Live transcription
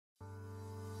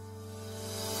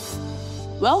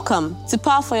Welcome to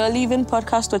Power for Your Living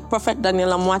podcast with Prophet Daniel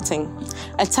Amwating,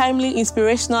 a timely,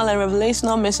 inspirational, and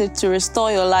revelational message to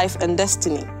restore your life and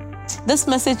destiny. This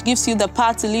message gives you the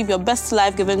power to live your best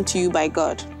life given to you by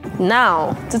God.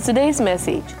 Now, to today's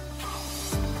message.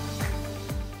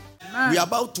 We are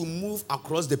about to move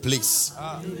across the place.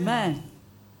 Amen.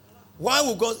 Why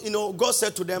would God, God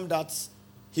said to them that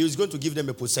He was going to give them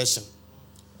a possession.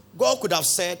 God could have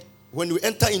said, when you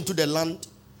enter into the land,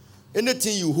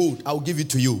 anything you hold, I will give it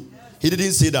to you. He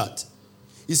didn't say that.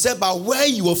 He said, but where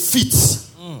your feet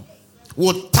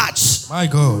will touch, my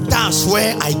God, that's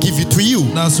where I give it to you.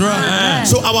 That's right.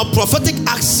 So our prophetic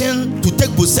action to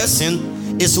take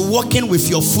possession is walking with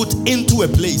your foot into a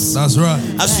place. That's right.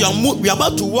 As we are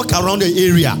about to walk around the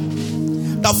area,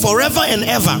 that forever and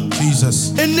ever,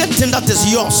 Jesus, anything that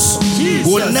is yours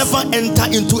will never enter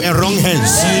into a wrong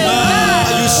hands.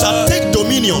 You shall take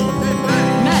dominion.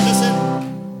 Listen,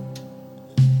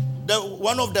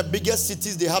 one of the biggest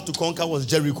cities they had to conquer was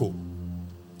Jericho.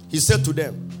 He said to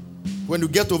them, when you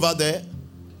get over there,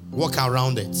 walk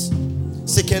around it.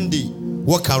 Second day,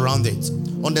 walk around it.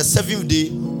 On the seventh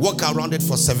day, walk around it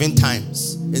for 7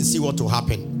 times and see what will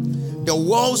happen. The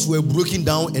walls were broken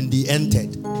down and they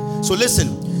entered. So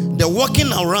listen, the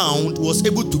walking around was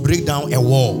able to break down a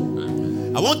wall.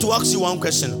 I want to ask you one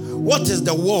question. What is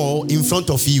the wall in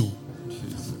front of you?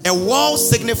 A wall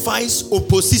signifies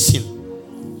opposition.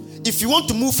 If you want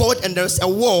to move forward and there's a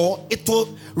wall, it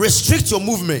will restrict your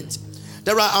movement.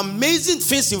 There are amazing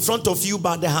things in front of you,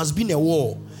 but there has been a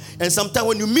wall. And sometimes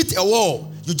when you meet a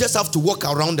wall, you just have to walk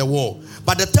around the wall.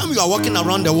 By the time you are walking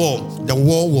around the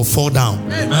wall will fall down.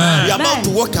 Amen. You are about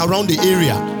to walk around the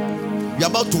area. You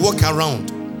are about to walk around.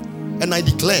 And I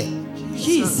declare,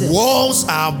 Jesus, walls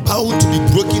are about to be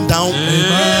broken down.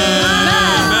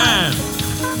 Amen.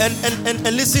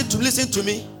 And listen to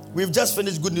me. We've just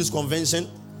finished Good News Convention.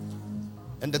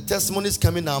 And the testimonies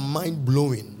coming are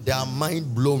mind-blowing. They are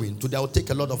mind-blowing. Today I'll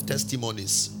take a lot of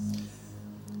testimonies.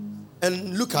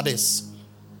 And look at this.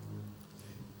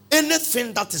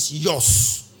 Anything that is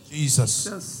yours,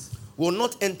 Jesus, will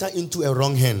not enter into a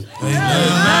wrong hand.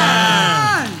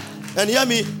 Amen. And hear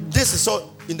me, this is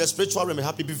so in the spiritual realm.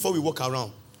 Happy before we walk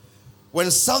around. When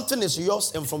something is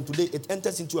yours and from today it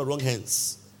enters into a wrong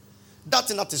hands, that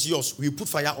thing that is yours, we put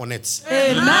fire on it.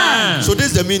 Amen. So this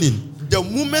is the meaning. The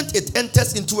moment it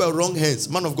enters into a wrong hands,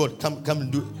 man of God, come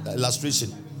and do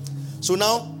illustration. So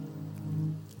now,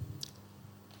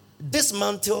 this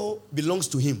mantle belongs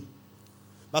to him.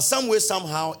 But some way,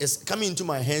 somehow, it's coming into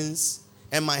my hands,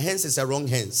 and my hands is a wrong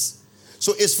hands.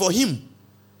 So it's for him,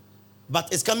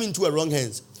 but it's coming into a wrong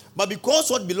hands. But because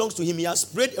what belongs to him, he has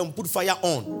sprayed and put fire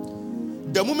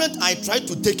on. The moment I try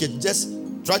to take it, just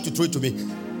try to throw it to me,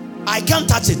 I can't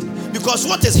touch it. Because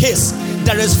what is his,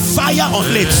 there is fire on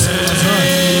it.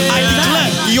 I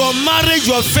declare your marriage,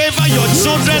 your favor, your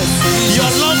children, your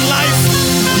long life,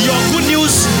 your good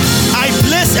news, I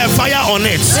place a fire on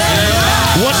it.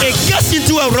 When it gets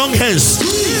into a wrong hands,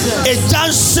 it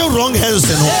just still wrong hands.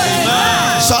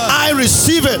 So I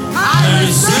receive it. I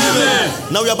receive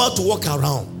it. Now we're about to walk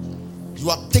around.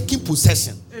 You are taking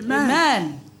possession.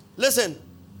 Amen. Listen,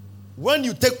 when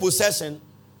you take possession,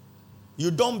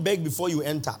 you don't beg before you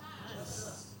enter.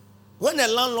 When a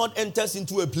landlord enters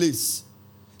into a place,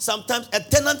 sometimes a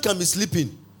tenant can be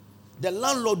sleeping. The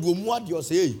landlord will move you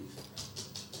say, hey,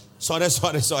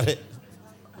 sorry.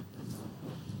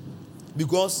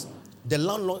 Because the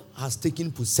landlord has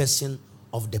taken possession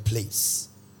of the place.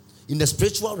 In the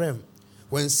spiritual realm,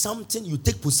 when something you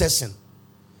take possession,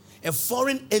 a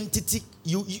foreign entity,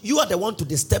 you are the one to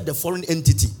disturb the foreign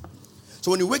entity. So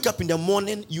when you wake up in the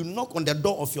morning, you knock on the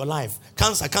door of your life.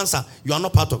 Cancer, you are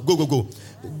not part of. Go.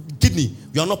 Kidney,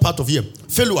 you are not part of here.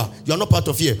 Failure, you are not part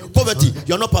of here. Poverty,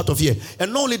 you are not part of here.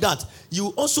 And not only that, you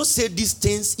also say these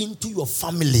things into your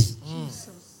family.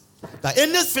 That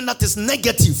anything that is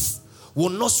negative will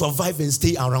not survive and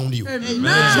stay around you. Amen.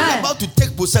 So we're about to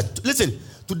take possession. Listen,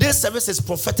 today's service is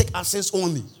prophetic actions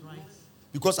only.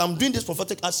 Because I'm doing this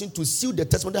prophetic action to seal the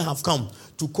testimony that have come,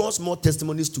 to cause more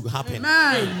testimonies to happen.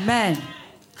 Amen.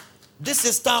 This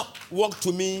sister walked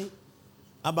to me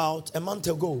about a month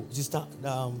ago. Sister,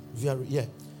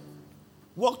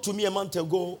 walked to me a month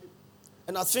ago,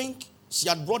 and I think she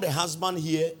had brought a husband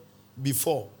here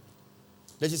before.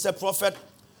 Then she said, Prophet,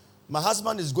 my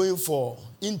husband is going for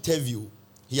interview.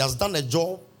 He has done a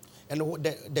job, and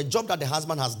the job that the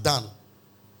husband has done,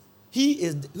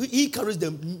 he carries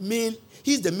the main.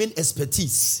 He's the main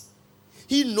expertise.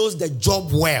 He knows the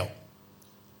job well.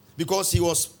 Because he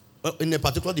was in a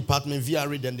particular department,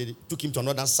 VRA, then they took him to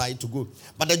another side to go.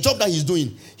 But the job that he's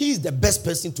doing, he is the best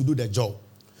person to do the job.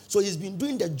 So he's been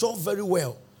doing the job very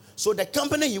well. So the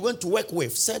company he went to work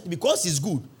with said because he's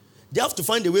good, they have to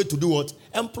find a way to do what?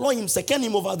 Employ him, second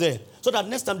him over there. So that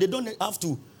next time they don't have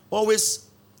to always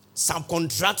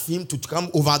subcontract for him to come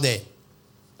over there.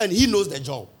 And he knows the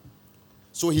job.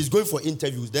 So he's going for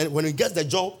interviews. Then when he gets the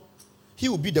job, he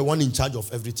will be the one in charge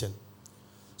of everything.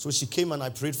 So she came and I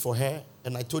prayed for her.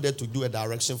 And I told her to do a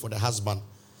direction for the husband.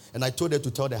 And I told her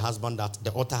to tell the husband that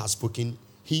the author has spoken.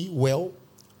 He will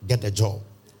get the job.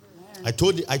 I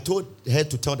told her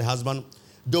to tell the husband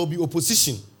there will be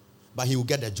opposition, but he will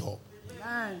get the job.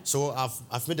 So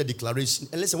I've made a declaration.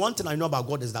 And listen, one thing I know about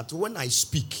God is that when I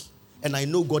speak, and I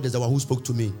know God is the one who spoke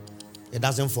to me, it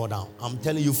doesn't fall down. I'm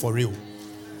telling you for real.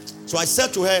 So I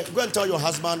said to her, go and tell your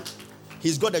husband,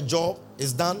 he's got a job,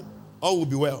 it's done, all will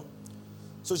be well.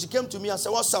 So she came to me and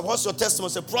said, what's up? What's your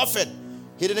testimony? I said, Prophet,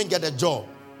 he didn't get a job.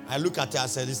 I look at her, I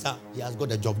said, Lisa, he has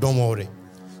got a job, don't worry.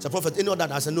 So Prophet, you know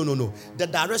that? I said, no. The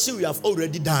direction we have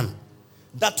already done,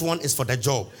 that one is for the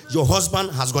job. Your husband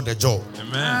has got the job.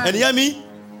 Amen. And hear me?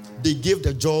 They gave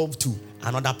the job to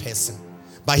another person.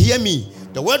 But hear me,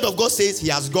 the word of God says he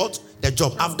has got the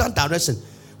job. I've done direction.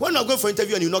 When I'm going for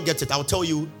interview and you not get it, I'll tell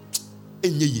you,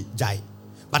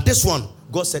 but this one,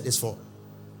 God said is for.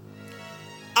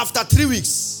 After 3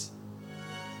 weeks,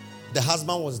 the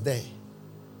husband was there.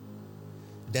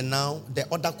 Then now the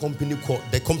other company called,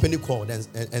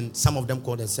 and some of them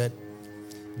called and said,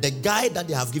 the guy that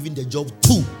they have given the job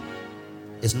to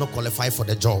is not qualified for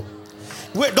the job.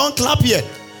 Wait, don't clap yet.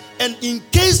 And in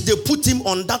case they put him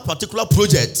on that particular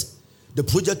project, the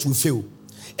project will fail.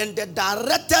 And the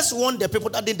directors warned the people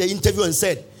that did the interview and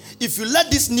said, if you let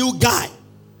this new guy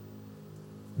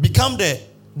become the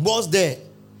boss there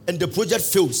and the project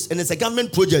fails, and it's a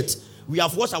government project, we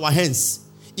have washed our hands.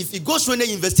 If it goes through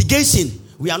any investigation,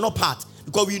 we are not part.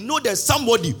 Because we know there's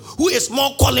somebody who is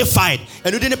more qualified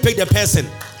and we didn't pick the person.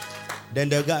 Then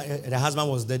the husband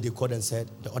was there, they called and said,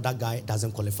 the other guy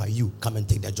doesn't qualify. You come and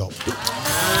take the job.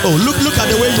 Oh, look at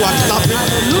the way you are clapping.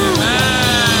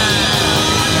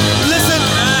 Listen.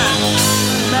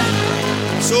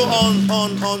 So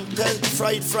on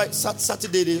Friday,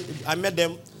 Saturday, I met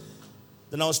them.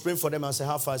 Then I was praying for them. I said,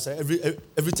 how far? I said,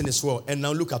 everything is well. And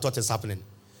now look at what is happening.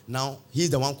 Now, he's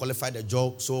the one qualified the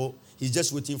job, so he's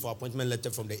just waiting for appointment letter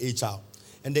from the HR.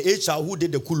 And the HR who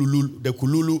did the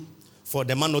kululu for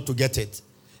the man not to get it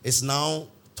is now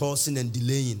tossing and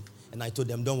delaying. And I told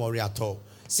them, don't worry at all.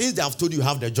 Since they have told you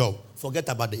have the job, forget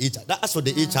about the HR. That's for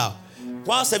the HR.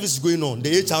 While service is going on, the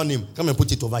HR name, come and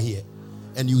put it over here.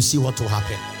 And you see what will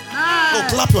happen. Oh,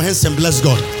 clap your hands and bless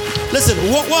God. Listen,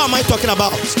 what am I talking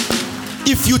about?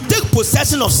 If you take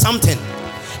possession of something,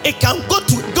 it can go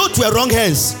to a wrong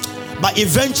hands, but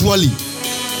eventually.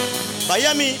 But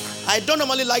hear me, I don't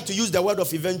normally like to use the word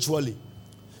of eventually,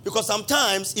 because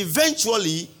sometimes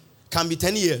eventually can be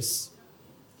 10 years.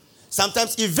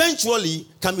 Sometimes eventually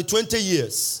can be 20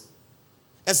 years.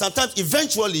 And sometimes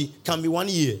eventually can be 1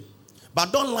 year.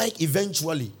 But don't like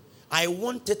eventually. I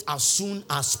want it as soon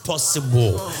as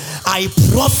possible. I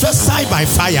prophesy by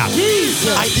fire.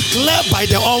 I declare by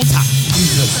the altar.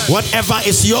 Whatever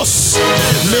is yours,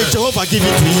 may Jehovah give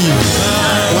it to you.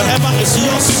 Whatever is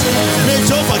yours, may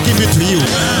Jehovah give it to you.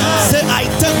 Say, I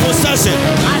take possession.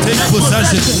 Take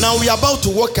possession. Now we are about to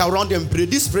walk around and pray.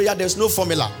 This prayer, there's no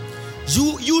formula.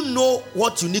 You know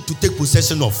what you need to take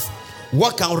possession of.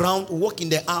 Walk around, walk in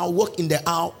the aisle,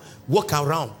 walk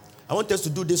around. I want us to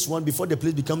do this one before the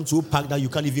place becomes so packed that you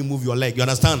can't even move your leg. You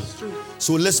understand?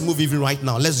 So let's move even right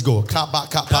now. Let's go. Walk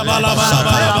around.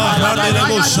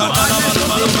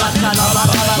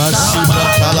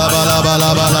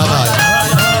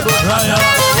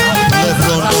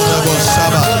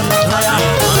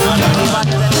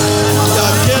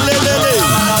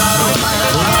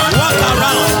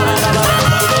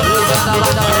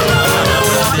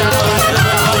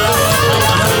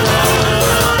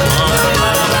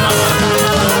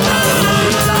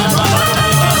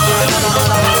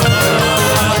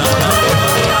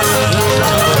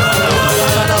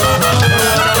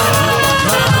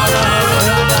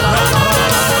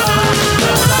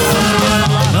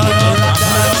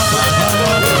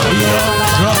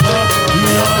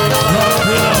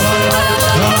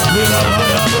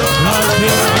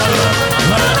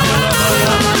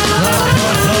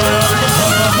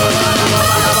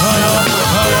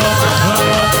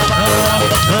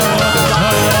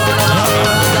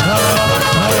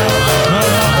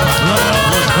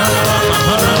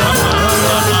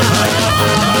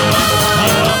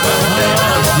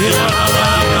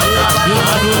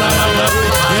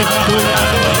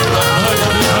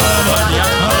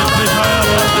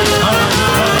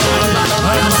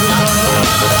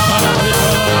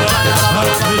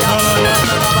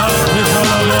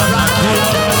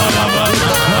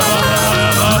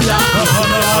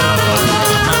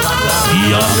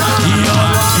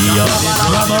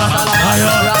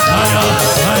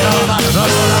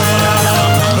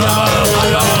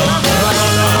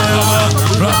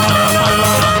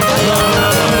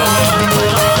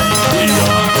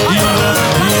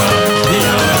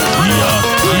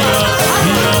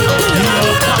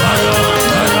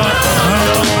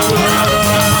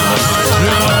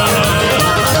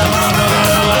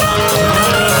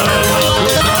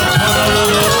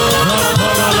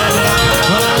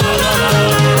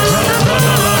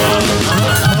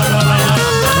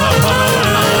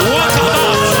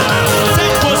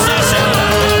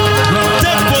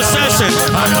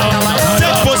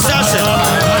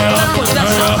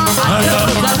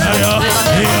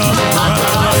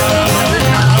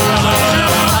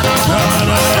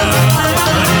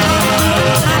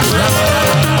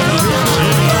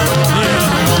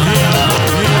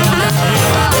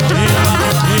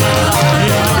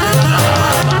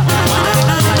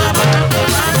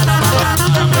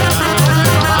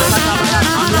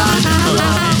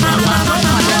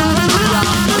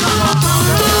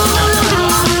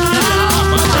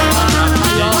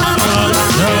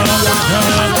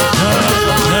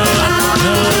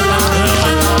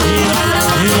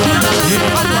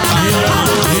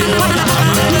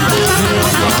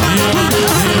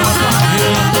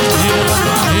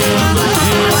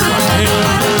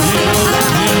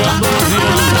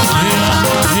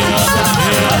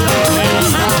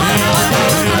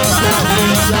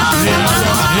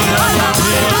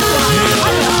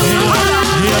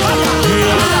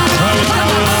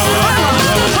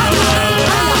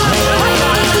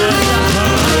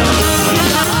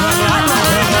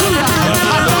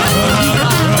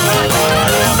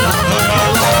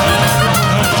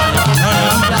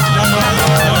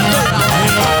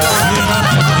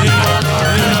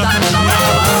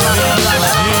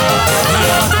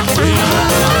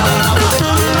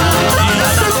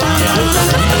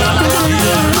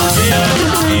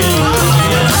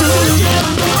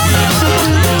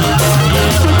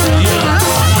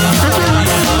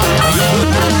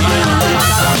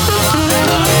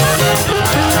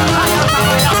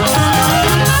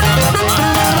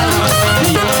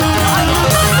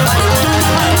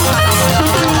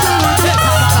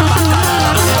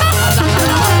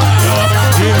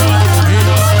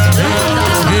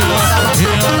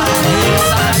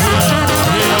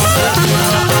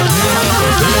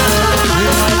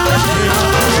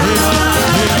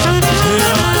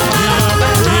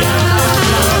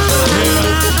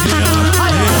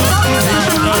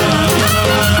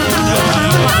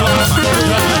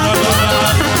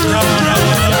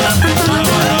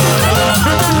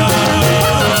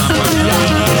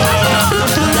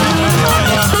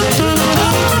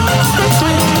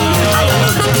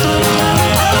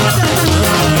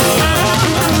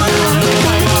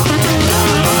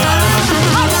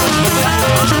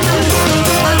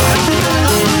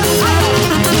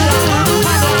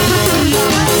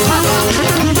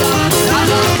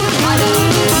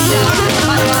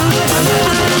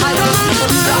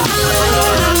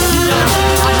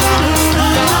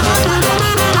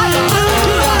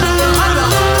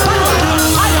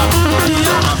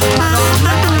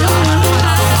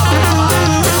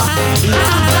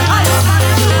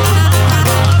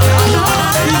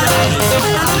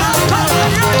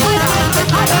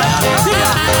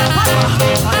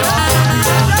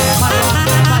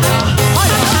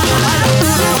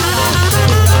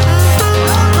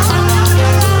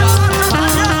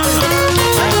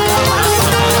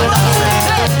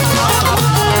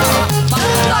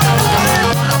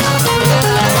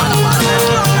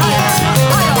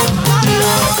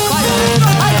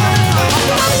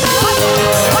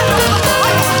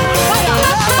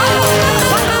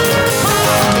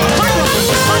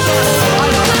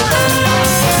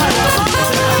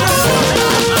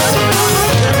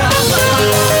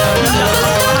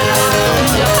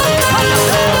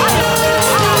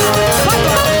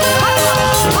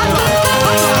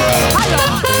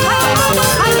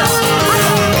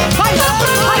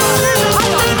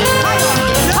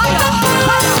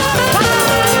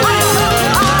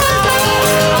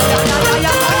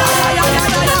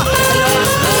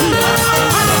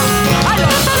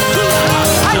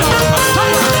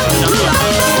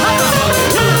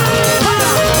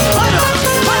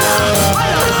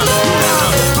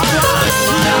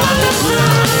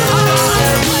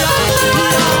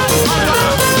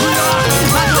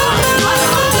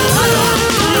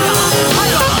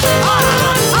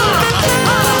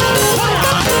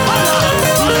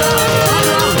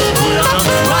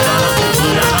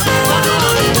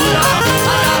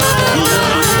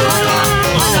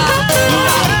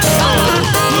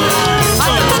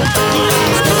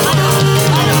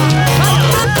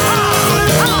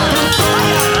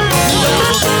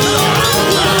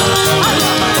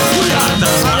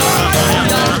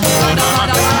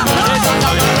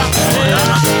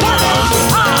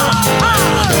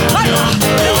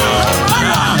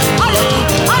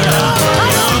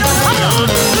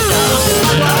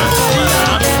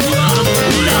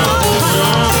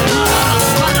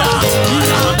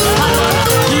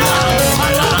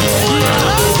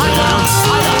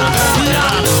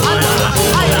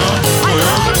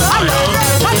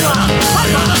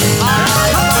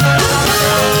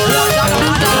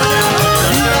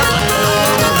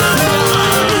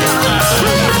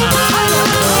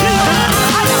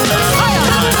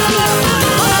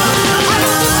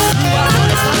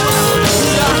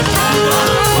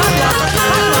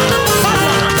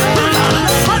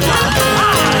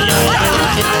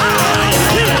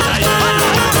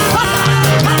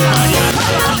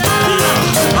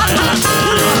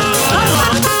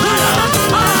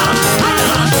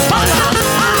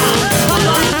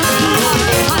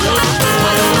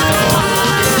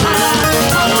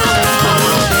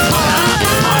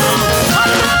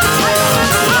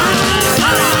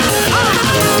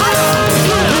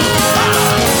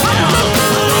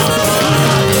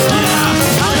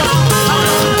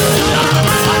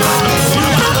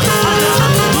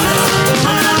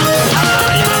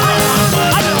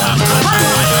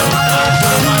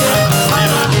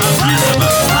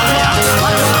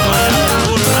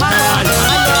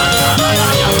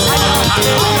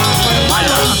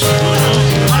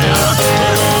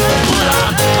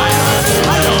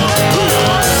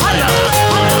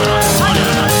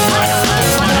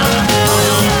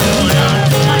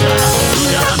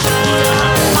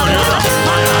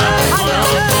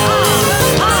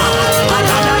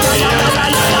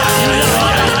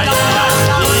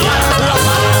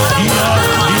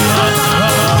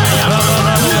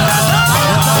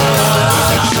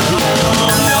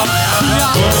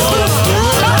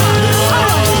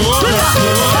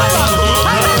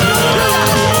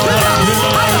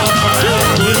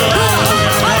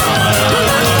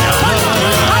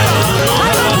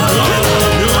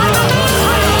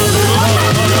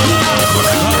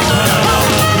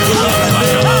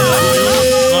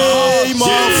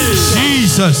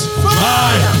 Jesus.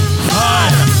 Fire.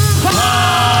 Fire.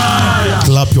 Fire.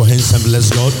 Clap your hands and bless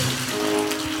God.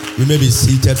 You may be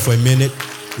seated for a minute.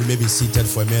 You may be seated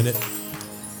for a minute.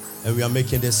 And we are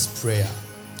making this prayer.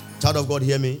 Child of God,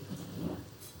 hear me.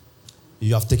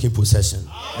 You have taken possession.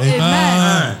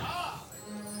 Amen.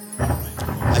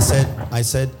 I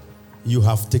said, you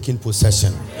have taken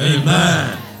possession.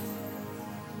 Amen.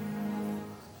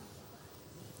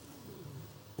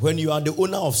 When you are the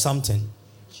owner of something,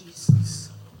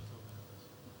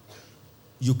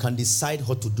 you can decide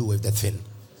what to do with the thing.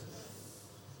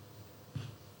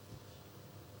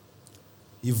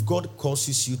 If God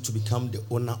causes you to become the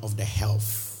owner of the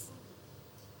health,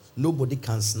 nobody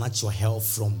can snatch your health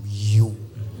from you.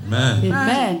 Amen.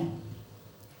 Amen.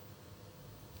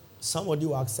 Somebody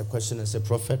will ask a question and say,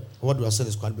 Prophet, what you are saying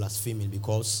is quite blaspheming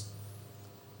because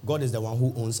God is the one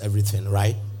who owns everything,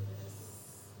 right?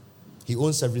 He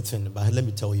owns everything. But let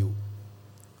me tell you,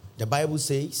 the Bible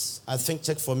says, I think,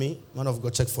 check for me, man of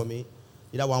God, check for me,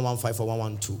 either 115 or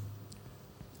 112.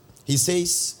 He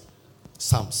says,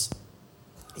 Psalms.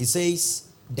 He says,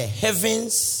 the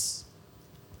heavens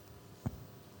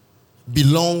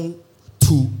belong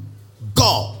to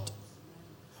God,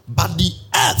 but the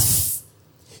earth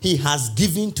He has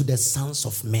given to the sons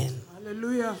of men.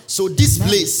 Hallelujah. So this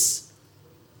place,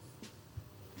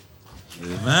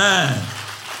 Amen.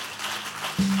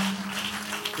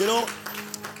 you know,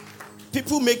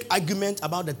 people make argument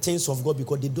about the things of God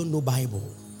because they don't know Bible.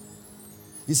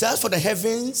 He says, for the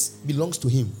heavens belongs to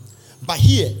Him. But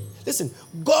here, listen,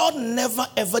 God never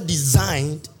ever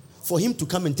designed for Him to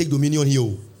come and take dominion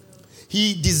here.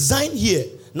 He designed here.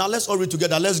 Now let's all read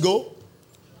together. Let's go.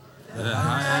 The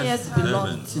highest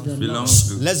belongs to the belongs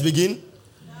to Let's begin.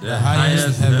 the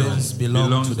highest heavens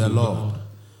belong to the Lord,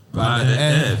 but the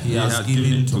earth He has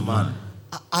given to man.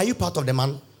 Are you part of the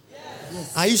man?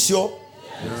 Yes. Are you sure?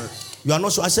 Yes. You are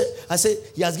not sure. I say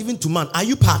He has given to man. Are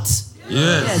you part?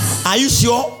 Yes. Are you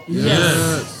sure?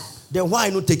 Yes. Then why are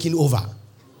you not taking over?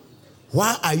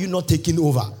 Why are you not taking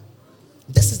over?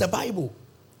 This is the Bible.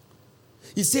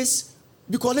 It says,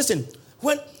 because listen,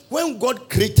 when God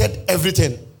created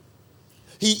everything,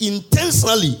 He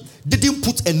intentionally didn't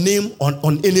put a name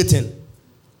on anything.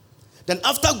 Then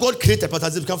after God created, but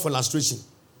has it become for illustration?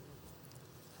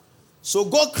 So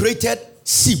God created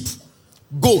sheep,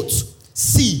 goats,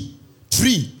 sea,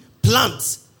 tree,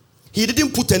 plants. He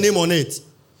didn't put a name on it.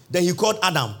 Then He called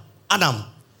Adam. Adam,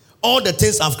 all the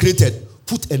things I've created,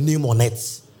 put a name on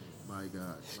it. My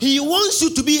God. He wants you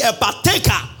to be a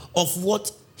partaker of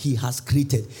what He has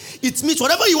created. It means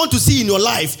whatever you want to see in your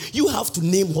life, you have to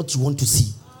name what you want to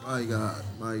see. My God.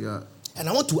 My God. And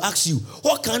I want to ask you,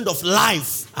 what kind of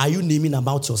life are you naming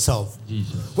about yourself?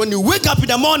 Jesus. When you wake up in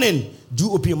the morning, do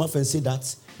you open your mouth and say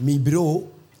that? Me bro,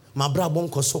 my bra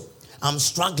bonkoso, I'm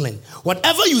struggling.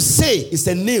 Whatever you say is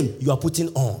a name you are putting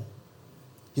on.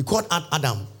 He called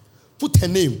Adam. Put a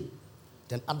name.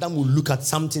 Then Adam will look at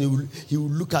something. He will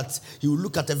look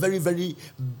at a very, very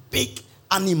big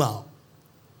animal.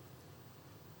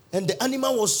 And the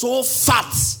animal was so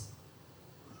fat,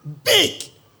 big.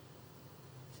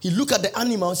 He looked at the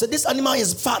animal and said, this animal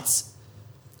is fat.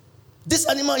 This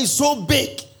animal is so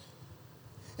big.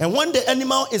 And when the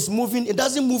animal is moving, it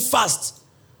doesn't move fast.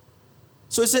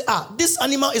 So he said, this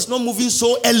animal is not moving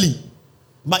so early,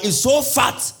 but it's so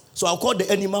fat. So I'll call the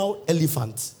animal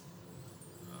elephant.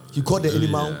 He called the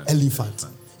animal elephant.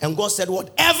 And God said,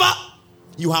 whatever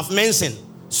you have mentioned,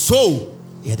 so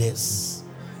it is.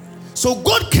 So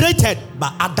God created,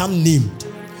 but Adam named.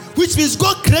 Which means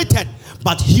God created,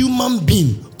 but human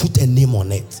being put a name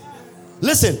on it.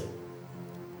 Listen,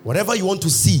 whatever you want to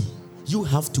see, you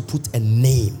have to put a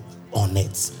name on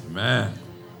it. Amen.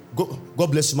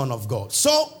 God bless you, man of God.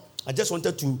 So, I just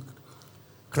wanted to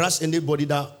crush anybody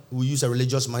that will use a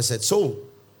religious mindset. So,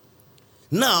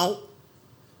 now,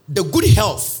 the good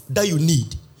health that you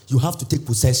need, you have to take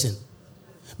possession.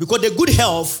 Because the good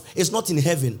health is not in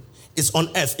heaven. It's on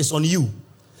earth. It's on you.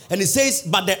 And it says,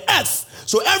 but the earth.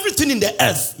 So everything in the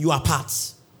earth, you are part.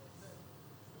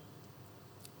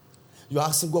 You're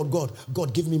asking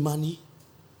God, give me money.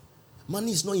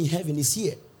 Money is not in heaven. It's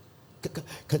here.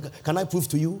 Can I prove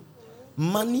to you?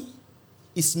 Money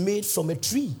is made from a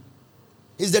tree.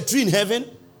 Is the tree in heaven?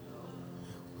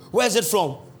 Where is it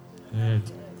from?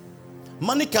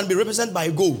 Money can be represented by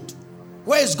gold.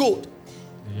 Where is gold?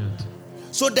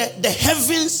 So the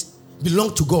heavens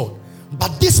belong to God,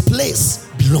 but this place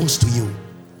belongs to you.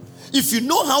 If you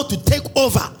know how to take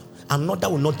over, another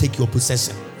will not take your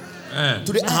possession.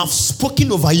 Today I have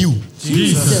spoken over you.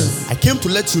 Jesus. I came to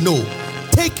let you know.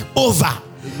 Take over.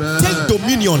 Amen. Take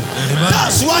dominion. Amen.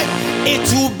 That's why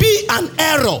it will be an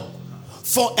error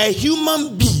for a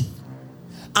human being,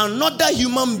 another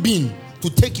human being, to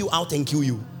take you out and kill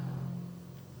you.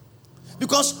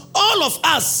 Because all of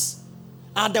us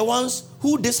are the ones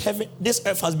who this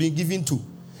earth has been given to.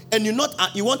 And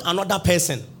you want another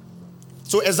person.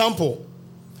 So example,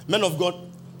 men of God,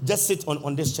 just sit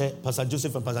on this chair. Pastor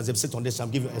Joseph and Pastor Zeb, sit on this chair.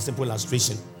 I'm giving a simple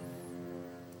illustration.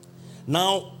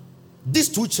 Now, these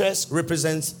two chairs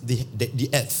represent the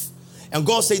earth. And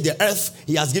God said the earth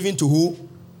he has given to who?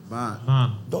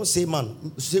 Man. Don't say man.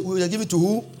 Say, we are giving to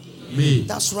who? Me.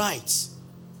 That's right.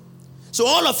 So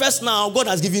all of us now, God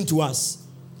has given to us.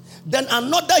 Then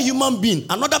another human being,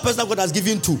 another person God has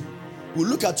given to, will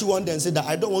look at you one day and say that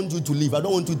I don't want you to live. I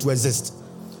don't want you to exist.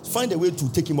 Find a way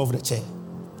to take him off the chair.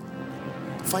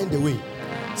 Find a way.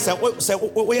 Say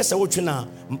what you now?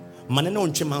 Man, no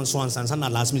man so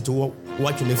and last me to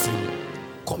what you free.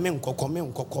 Come.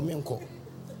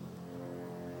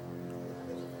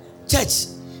 Church,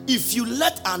 if you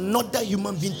let another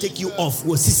human being take you off,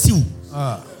 will see you.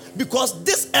 Because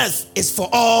this earth is for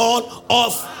all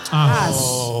of us.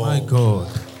 Oh my God.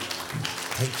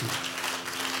 Thank you.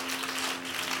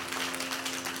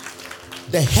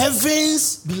 The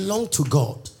heavens belong to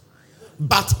God,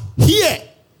 but here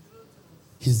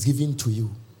he's given to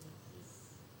you.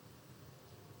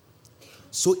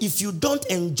 So if you don't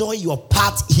enjoy your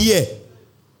part here,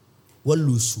 we'll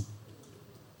lose you.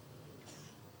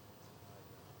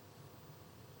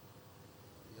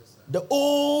 The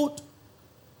old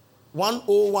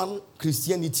 101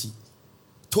 Christianity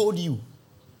told you,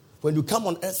 when you come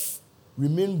on earth,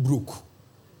 remain broke.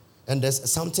 And there's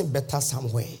something better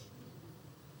somewhere.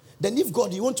 Then if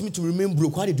God, you want me to remain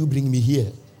broke, why did you bring me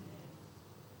here?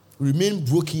 Remain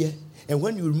broke here. And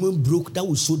when you remain broke, that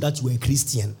will show that you are a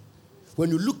Christian. When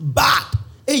you look bad,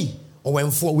 hey, or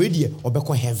when forward here, or back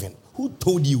on heaven. Who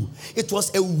told you? It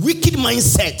was a wicked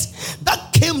mindset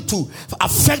that came to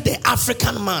affect the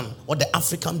African man or the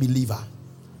African believer.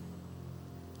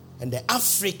 And the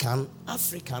African,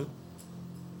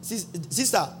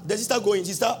 sister,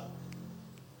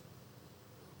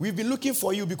 we've been looking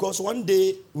for you because one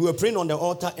day we were praying on the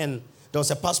altar and there was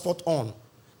a passport on.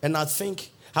 And I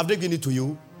think, have they given it to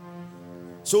you?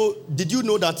 So did you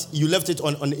know that you left it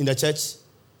on in the church?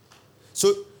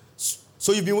 So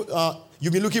you've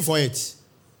been looking for it,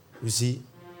 you see.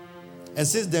 And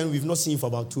since then, we've not seen you for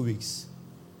about 2 weeks.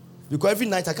 Because every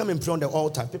night I come and pray on the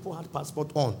altar, people had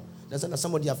passport on. They said that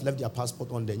somebody have left their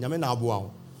passport on there. Amen.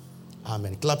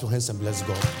 Clap your hands and bless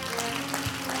God.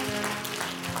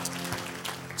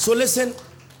 So listen.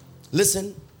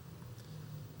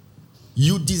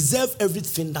 You deserve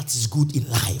everything that is good in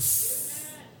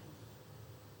life.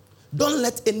 Don't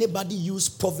let anybody use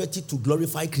poverty to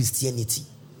glorify Christianity.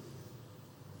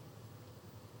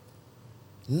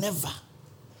 Never.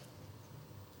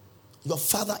 Your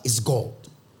father is God.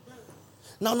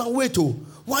 Now wait.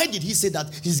 Why did he say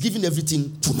that he's giving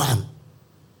everything to man?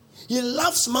 He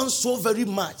loves man so very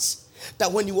much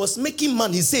that when he was making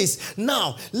man, he says,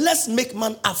 now let's make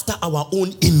man after our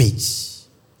own image.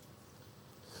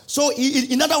 So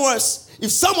in other words,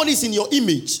 if someone is in your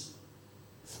image,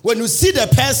 when you see the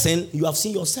person, you have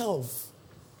seen yourself.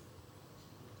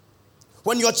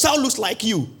 When your child looks like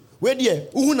you,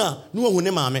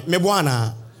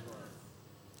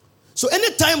 so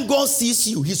anytime God sees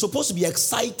you, he's supposed to be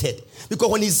excited. Because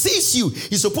when he sees you,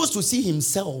 he's supposed to see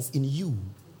himself in you.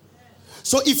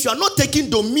 So if you are not taking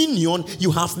dominion,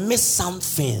 you have missed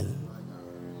something.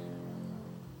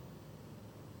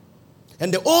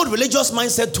 And the old religious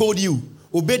mindset told you,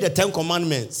 obey the 10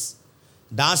 commandments.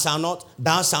 Thou shalt not,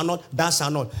 thou shalt not, thou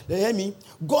shalt not. You hear me?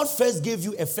 God first gave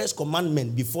you a first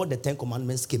commandment before the 10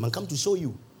 commandments came. And come to show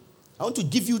you. I want to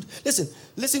give you,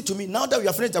 listen to me. Now that we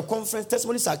have finished the conference,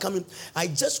 testimonies are coming. I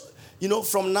just,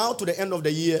 from now to the end of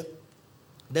the year,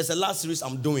 there's a last series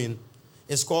I'm doing.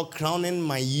 It's called Crowning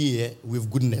My Year with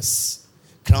Goodness.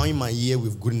 Crowning My Year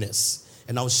with Goodness.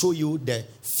 And I'll show you the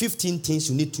 15 things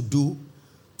you need to do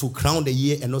to crown the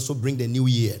year and also bring the new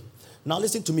year. Now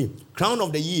listen to me. Crown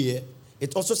of the year,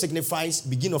 it also signifies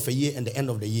beginning of a year and the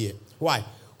end of the year. Why?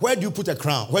 Where do you put a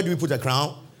crown? Where do we put a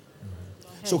crown?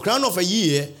 So crown of a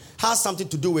year has something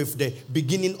to do with the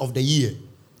beginning of the year.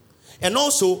 And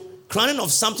also, crowning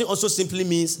of something also simply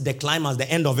means the climax, the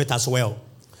end of it as well.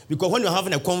 Because when you're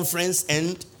having a conference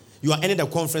and you are ending the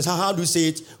conference, how do you say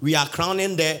it? We are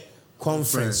crowning the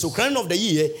conference. So crowning of the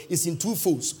year is in two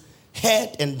folds,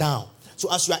 head and down.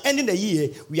 So as you are ending the year,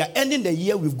 we are ending the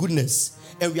year with goodness.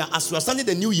 And as we are starting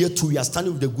the new year too, we are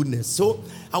starting with the goodness. So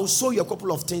I will show you a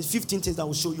couple of things, 15 things I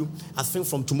will show you, I think,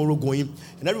 from tomorrow going.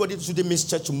 And everybody shouldn't miss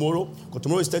church tomorrow, because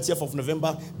tomorrow is 30th of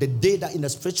November, the day that in the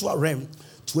spiritual realm,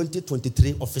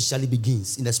 2023 officially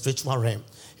begins in the spiritual realm.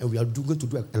 And we are going to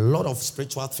do a lot of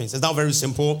spiritual things. Is that very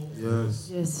simple? Yes.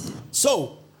 Yes.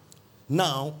 So,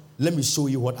 now, let me show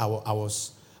you what I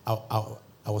was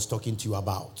talking to you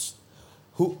about.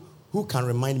 Who can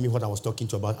remind me what I was talking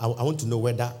to you about? I want to know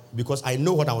whether, because I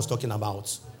know what I was talking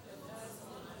about.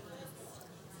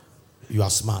 You are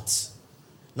smart.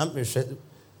 Now,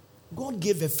 God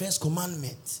gave a first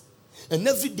commandment. And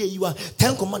every day you are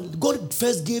 10 commandments. God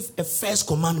first gave a first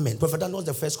commandment. Prophet, that was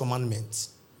the first commandment.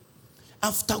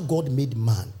 After God made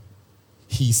man,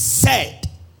 he said,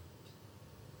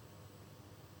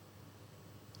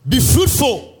 be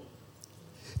fruitful,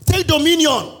 take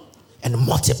dominion, and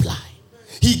multiply.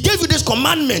 He gave you this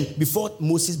commandment before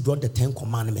Moses brought the 10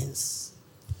 commandments.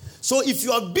 So if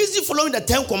you are busy following the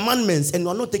 10 commandments and you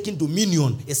are not taking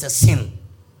dominion, it's a sin.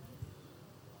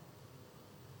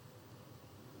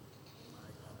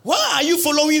 Why are you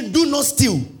following do not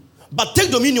steal, but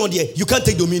take dominion there? You can't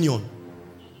take dominion.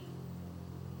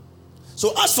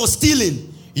 So as for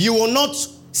stealing, you will not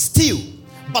steal.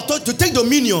 But to take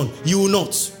dominion, you will not.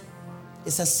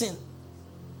 It's a sin.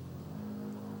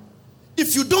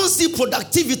 If you don't see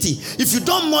productivity, if you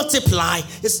don't multiply,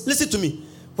 listen to me.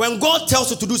 When God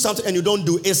tells you to do something and you don't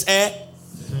do, it's a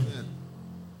sin.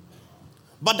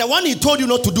 But the one he told you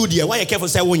not to do there, why you careful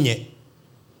say one yet?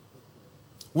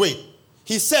 Wait.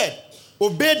 He said,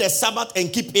 obey the Sabbath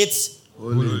and keep it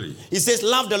holy. He says,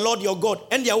 love the Lord your God.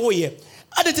 And they are all here.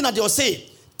 Other thing that they'll say,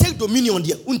 take dominion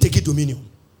there. Won't take it dominion.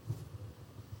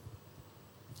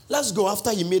 Let's go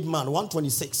after he made man.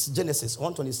 126, Genesis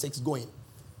 126, going.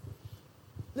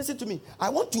 Listen to me. I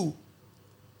want to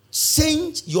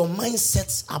change your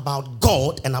mindsets about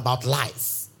God and about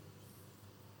life.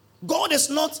 God is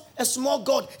not a small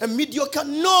God, a mediocre.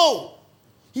 No.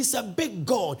 He's a big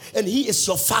God and he is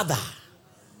your father.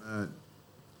 Amen.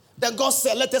 Then God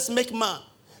said, let us make man.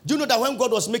 Do you know that when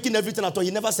God was making everything at all,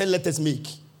 he never said, let us make.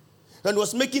 When he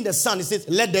was making the sun, he said,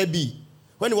 let there be.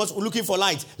 When he was looking for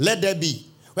light, let there be.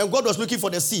 When God was looking for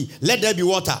the sea, let there be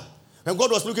water. When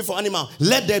God was looking for animal,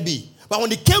 let there be. But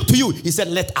when he came to you, he said,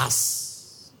 let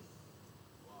us.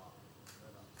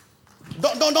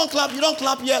 Don't clap. You don't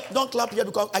clap yet. Don't clap yet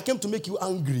because I came to make you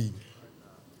angry.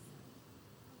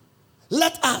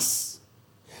 Let us.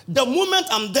 The moment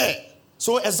I'm there,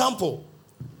 so example,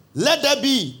 let there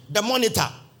be the monitor.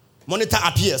 Monitor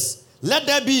appears. Let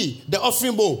there be the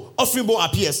offering bowl. Offering bowl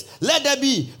appears. Let there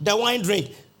be the wine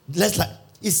drink.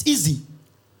 It's easy.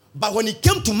 But when it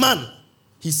came to man,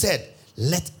 he said,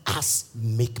 let us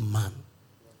make man.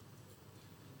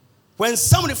 When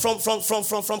somebody from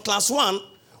class 1,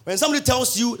 when somebody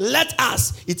tells you, let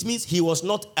us, it means he was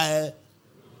not a.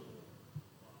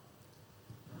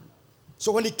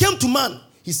 So when it came to man,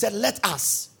 he said, let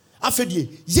us. So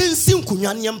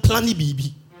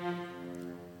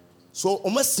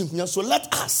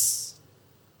let us.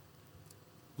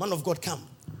 Man of God, come.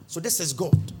 So this is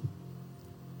God.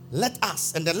 Let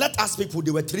us. And the let us people,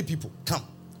 there were 3 people. Come.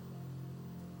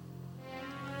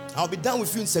 I'll be done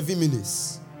with you in 7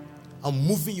 minutes. I'm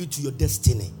moving you to your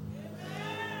destiny.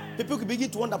 People could begin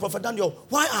to wonder, Prophet Daniel,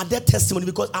 why are there testimony?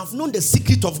 Because I've known the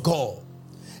secret of God.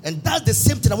 And that's the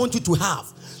same thing I want you to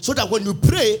have. So that when you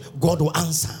pray, God will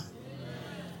answer.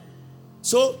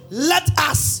 So let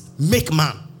us make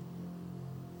man.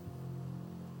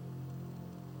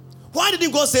 Why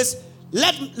didn't God say,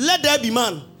 let there be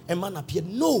man? And man appeared.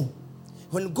 No.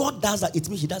 When God does that, it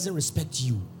means he doesn't respect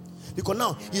you. Because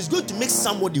now he's going to make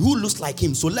somebody who looks like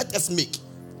him. So let us make.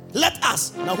 Let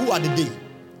us. Now who are they?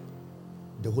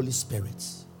 The Holy Spirit.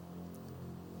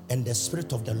 And the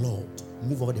Spirit of the Lord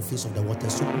move over the face of the water.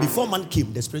 So before man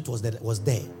came, the Spirit was there.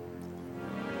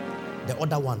 The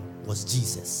other one was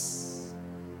Jesus.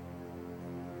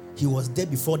 He was there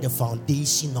before the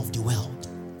foundation of the world.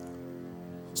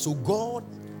 So God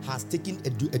has taken a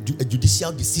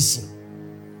judicial decision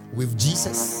with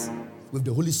Jesus, with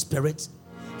the Holy Spirit,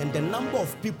 and the number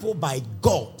of people by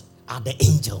God are the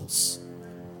angels.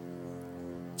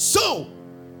 So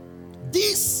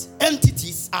these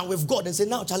entities are with God and say,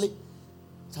 now Charlie,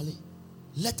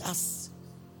 let us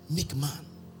make man.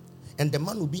 And the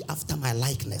man will be after my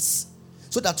likeness.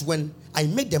 So that when I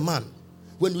make the man,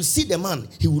 when you see the man,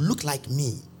 he will look like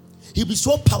me. He'll be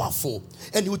so powerful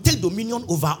and he will take dominion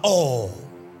over all.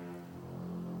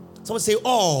 Someone say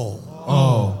all.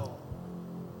 All.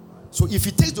 So if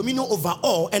he takes dominion over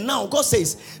all, and now God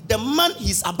says, the man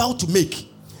he's about to make,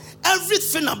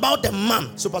 everything about the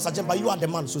man. So Pastor Jemba, you are the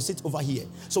man, so sit over here.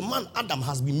 So man, Adam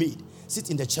has been made. Sit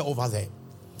in the chair over there.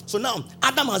 So now,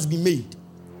 Adam has been made.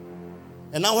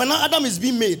 And now when Adam is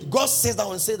being made, God says that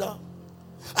and say that.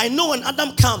 I know when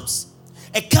Adam comes,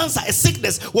 a cancer, a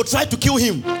sickness will try to kill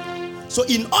him. So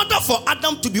in order for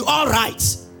Adam to be all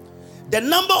right, the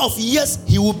number of years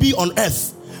he will be on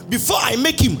earth, before I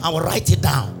make him, I will write it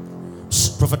down.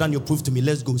 Prophet Daniel, prove to me.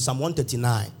 Let's go. Psalm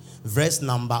 139, verse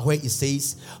number, where it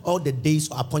says, all the days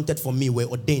appointed for me were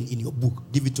ordained in your book.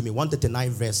 Give it to me.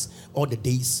 139 verse. All the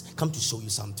days. Come to show you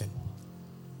something.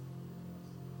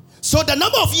 So the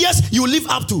number of years you live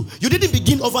up to, you didn't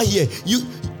begin over here. You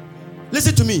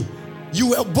listen to me.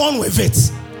 You were born with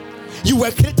it. You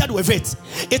were created with it.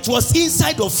 It was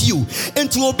inside of you.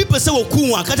 And to people say,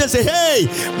 say, hey,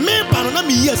 me banana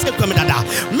me years, me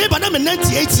banana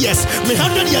 98 years, me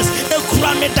 100 years,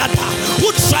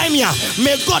 who try me?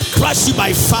 May God crush you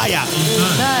by fire.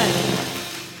 Amen.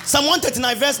 Psalm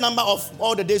 139 verse number of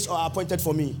all the days are appointed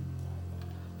for me.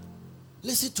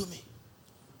 Listen to me.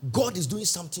 God is doing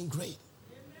something great.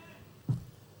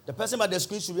 The person by the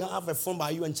screen should have a phone by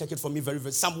you and check it for me very,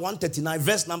 very. Psalm 139,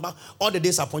 verse number, all the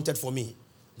days appointed for me.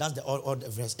 That's the all the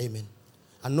verse. Amen.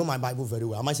 I know my Bible very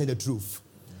well. Am I saying the truth?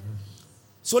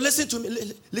 So listen to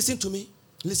me. Listen to me.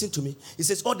 Listen to me. It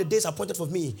says, all the days appointed for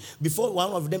me. Before one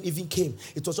of them even came,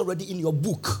 it was already in your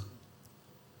book.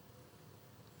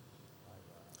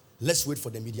 Let's wait for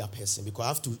the media person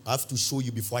because I have to show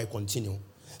you before I continue.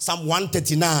 Psalm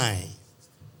 139,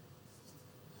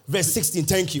 verse 16.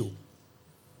 Thank you.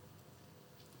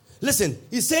 Listen,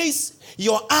 he says,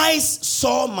 your eyes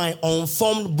saw my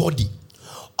unformed body.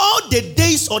 All the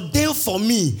days ordained for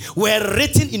me were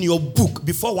written in your book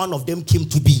before one of them came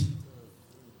to be.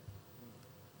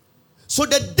 So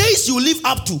the days you live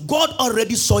up to, God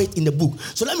already saw it in the book.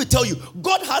 So let me tell you,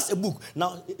 God has a book.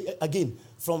 Now, again,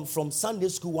 from Sunday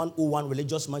School 101,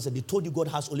 religious mindset, they told you God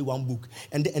has only one book.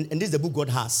 And this is the book God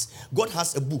has. God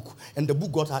has a book. And the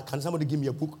book God has, can somebody give me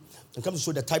a book? And come to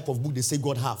show the type of book they say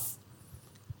God have.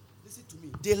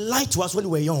 They lied to us when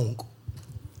we were young.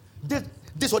 This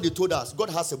is what they told us.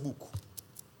 God has a book.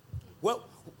 Well,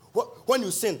 when you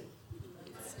sin,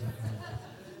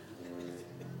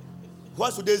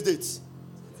 what's today's date?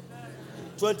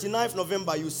 29th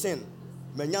November, you sin.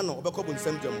 30th,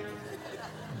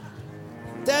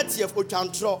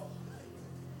 Ochantro.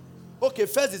 Okay,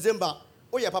 1st December,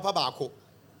 oh yeah, Papa Bako.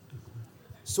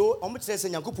 So, I'm going to say,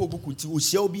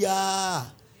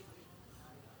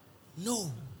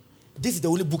 no. This is the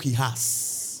only book he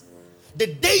has. The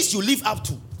days you live up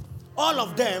to, all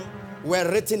of them were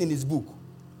written in his book.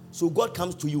 So God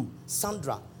comes to you.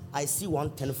 Sandra, I see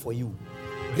 110 for you.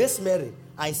 Grace Mary,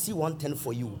 I see 110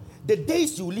 for you. The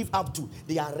days you live up to,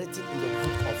 they are written in the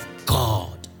book of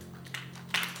God.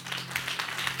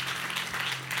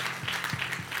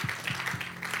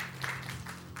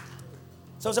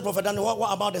 So I said, Prophet Daniel,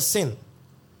 what about the sin?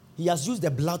 He has used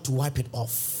the blood to wipe it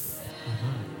off.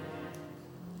 Mm-hmm.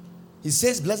 He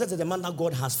says, blessed is the man that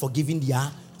God has forgiven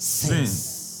their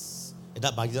sins.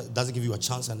 That doesn't give you a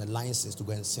chance and a license to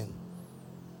go and sin.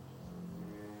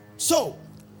 So,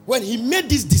 when he made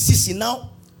this decision now,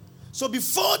 so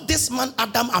before this man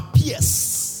Adam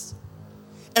appears,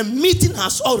 a meeting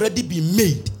has already been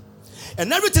made.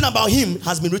 And everything about him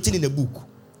has been written in a book.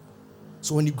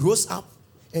 So when he grows up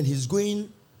and he's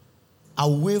going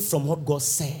away from what God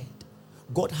said,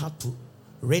 God had to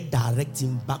redirect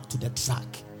him back to the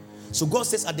track. So God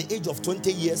says at the age of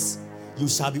 20 years, you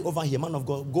shall be over here. Man of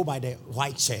God, go by the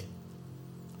white chair.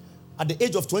 At the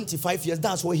age of 25 years,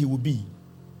 that's where he will be.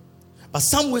 But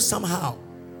some way, somehow,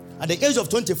 at the age of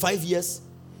 25 years,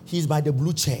 he's by the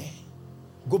blue chair.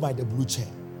 Go by the blue chair.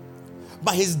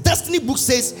 But his destiny book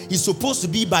says he's supposed to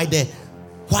be by the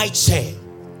white chair.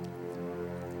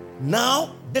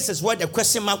 Now, this is where the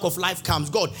question mark of life comes.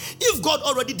 God, if God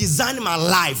already designed my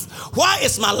life, why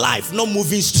is my life not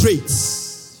moving straight?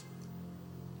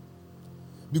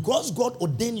 Because God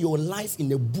ordained your life in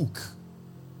a book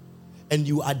and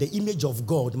you are the image of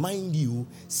God, mind you,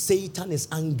 Satan is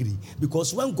angry.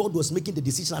 Because when God was making the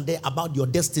decision there about your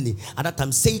destiny, at that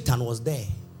time, Satan was there.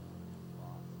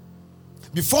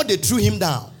 Before they threw him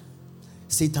down,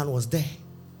 Satan was there.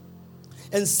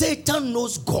 And Satan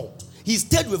knows God. He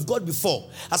stayed with God before.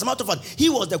 As a matter of fact, he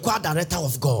was the choir director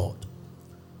of God.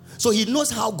 So he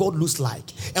knows how God looks like.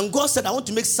 And God said, I want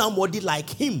to make somebody like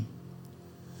him.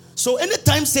 So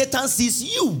anytime Satan sees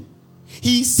you,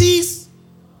 he sees.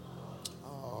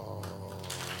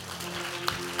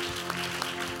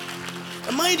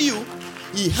 And mind you,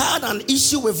 he had an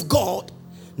issue with God,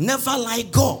 never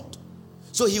like God.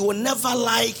 So he will never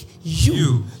like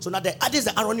you. So now that is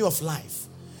the irony of life.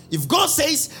 If God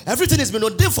says everything has been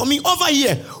ordained for me over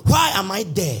here, why am I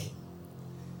there?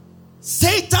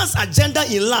 Satan's agenda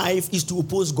in life is to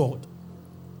oppose God.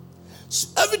 So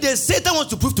every day Satan wants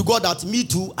to prove to God that me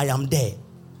too, I am there.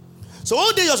 So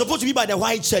all day you're supposed to be by the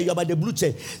white chair, you're by the blue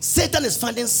chair. Satan is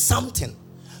finding something.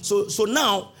 So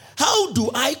now, how do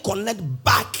I connect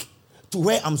back to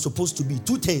where I'm supposed to be?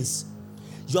 Two things.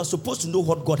 You are supposed to know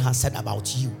what God has said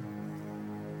about you.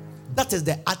 That is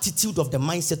the attitude of the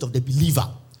mindset of the believer.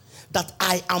 That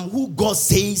I am who God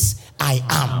says I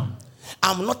am.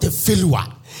 I'm not a failure.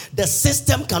 The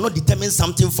system cannot determine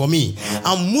something for me.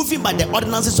 I'm moving by the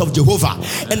ordinances of Jehovah,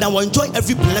 and I will enjoy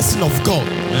every blessing of God.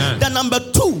 Then number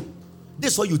two,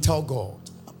 this is what you tell God.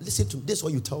 Listen to this is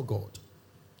what you tell God.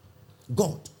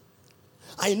 God,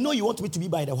 I know you want me to be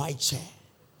by the white chair,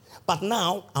 but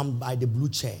now I'm by the blue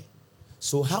chair.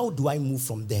 So how do I move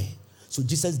from there? So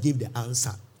Jesus gave the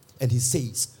answer, and he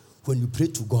says, when you pray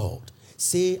to God,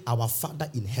 say, our Father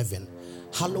in heaven,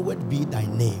 hallowed be thy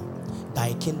name.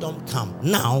 Thy kingdom come.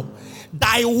 Now,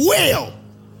 thy will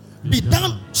be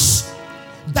done.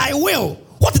 Thy will.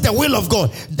 What is the will of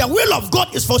God? The will of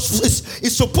God is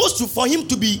supposed to for him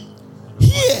to be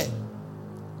here.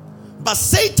 But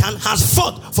Satan has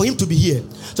fought for him to be here.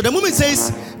 So the moment it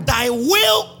says, thy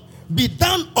will be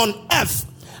done on earth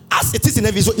as it is in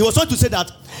heaven. So he was trying to say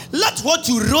that, let what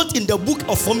you wrote in the book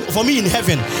of for me in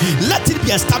heaven, let it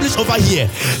be established over here.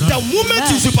 The moment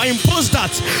you superimpose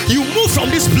that, you move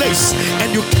from this place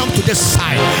and you come to this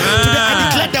side. Today I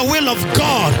declare the will of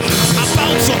God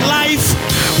about your life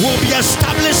will be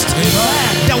established.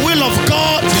 The will of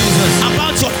God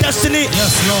about your destiny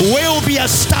will be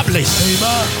established.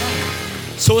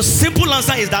 So simple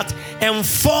answer is that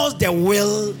enforce the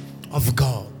will of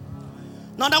God.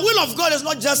 Now the will of God is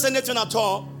not just anything at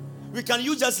all. We can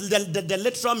use just the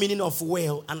literal meaning of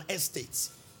will and estate.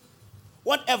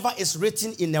 Whatever is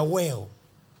written in a will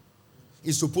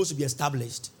is supposed to be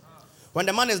established. When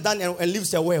the man is done and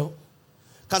leaves a will,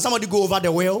 can somebody go over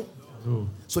the will? No.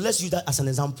 So let's use that as an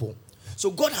example. So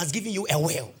God has given you a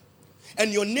will,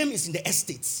 and your name is in the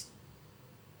estate.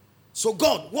 So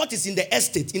God, what is in the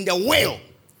estate, in the will?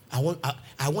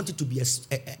 I want it to be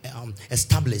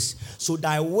established. So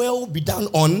thy will be done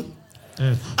on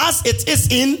as it is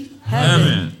in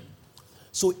heaven.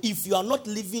 So if you are not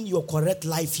living your correct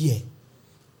life here,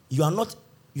 you are not.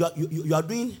 You are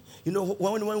doing. You know,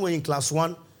 when we're in class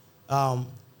 1,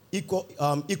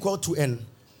 equal to n.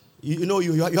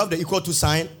 You have the equal to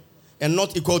sign and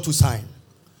not equal to sign.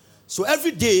 So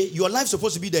every day your life is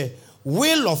supposed to be the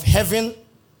will of heaven,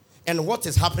 and what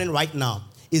is happening right now,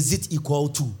 is it equal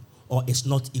to or it's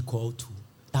not equal to?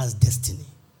 That's destiny.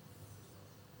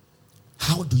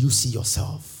 How do you see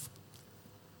yourself?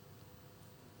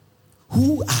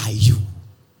 Who are you?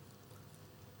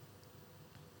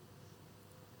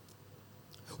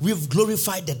 We've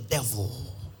glorified the devil.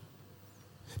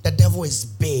 The devil is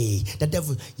big. The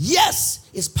devil, yes,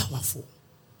 is powerful.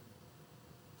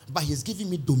 But he's giving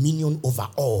me dominion over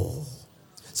all.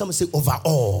 Someone say over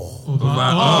all. Over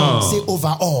all. Say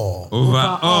over all.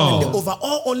 Over all. And the over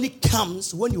all only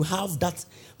comes when you have that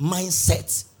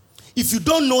mindset. If you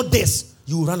don't know this,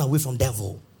 you run away from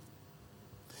devil.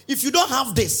 If you don't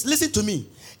have this, listen to me.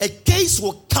 A case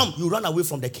will come, you run away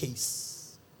from the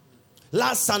case.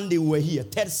 Last Sunday we were here,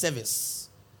 third service.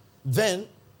 Then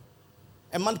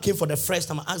a man came for the first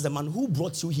time. I asked the man, who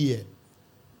brought you here?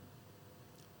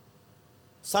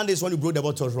 Sunday is when you broke the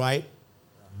bottles, right?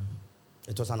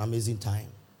 It was an amazing time.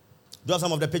 Do you have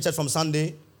some of the pictures from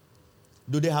Sunday?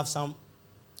 Do they have some?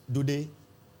 Do they?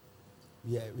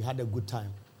 Yeah, we had a good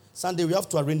time. Sunday, we have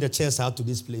to arrange the chairs out to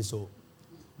this place, so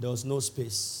there was no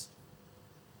space.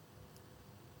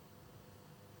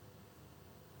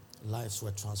 Lives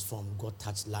were transformed. God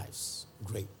touched lives.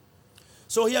 Great.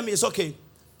 So hear me, it's okay.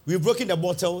 We've broken the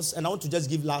bottles, and I want to just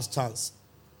give last chance.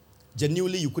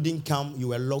 Genuinely, you couldn't come. You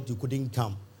were locked. You couldn't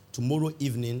come. Tomorrow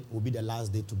evening will be the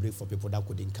last day to break for people that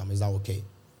couldn't come. Is that okay?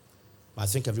 But I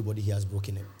think everybody here has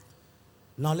broken it.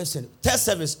 Now listen. Third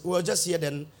service, we were just here.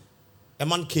 Then a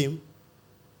man came.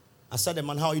 I said, "The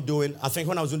man, how are you doing?" I think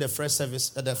when I was doing the first service,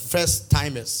 the first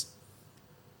timers,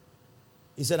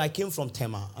 he said, "I came from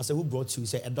Tema." I said, "Who brought you?" He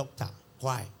said, "A doctor."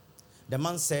 Why? The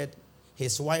man said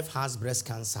his wife has breast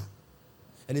cancer.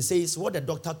 And he says what the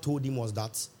doctor told him was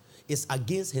that it's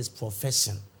against his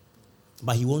profession,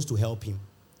 but he wants to help him.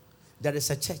 There is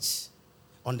a church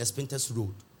on the Spintex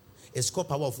Road. It's called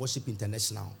Power of Worship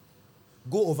International.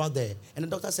 Go over there. And the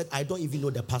doctor said, "I don't even know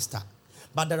the pastor.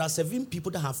 But there are 7 people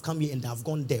that have come here and they have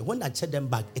gone there. When I check them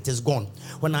back, it is gone."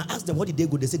 When I asked them, what did they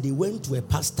go? They said they went to a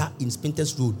pastor in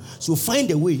Spintex Road. So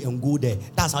find a way and go there.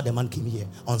 That's how the man came here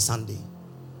on Sunday.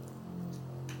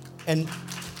 And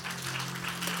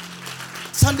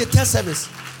Sunday, third service.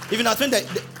 Even I think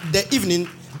the evening,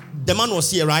 the man was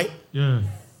here, right? Yeah.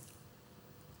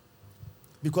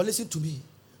 Because listen to me.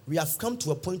 we have come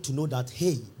to a point to know that,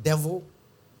 hey, devil,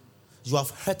 you have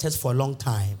hurt us for a long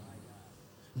time.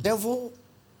 Devil,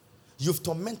 you've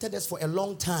tormented us for a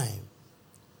long time.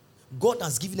 God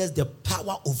has given us the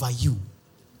power over you.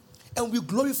 And we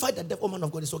glorify the devil. Oh, man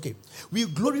of God, it's okay.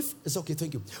 It's okay,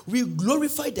 thank you. We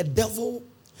glorify the devil.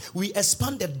 We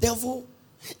expand the devil.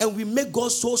 And we make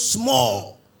God so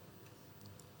small.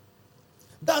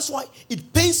 That's why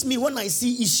it pains me when I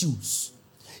see issues.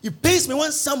 It pains me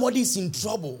when somebody is in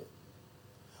trouble.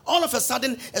 All of a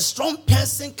sudden, a strong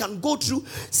person can go through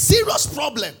serious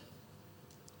problem.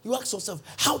 You ask yourself,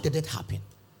 how did it happen?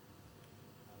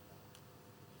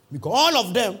 Because all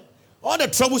of them, all the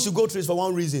troubles you go through is for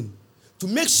one reason. To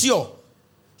make sure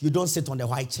you don't sit on the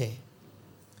white chair.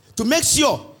 To make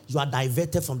sure you are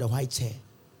diverted from the white chair.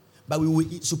 But we will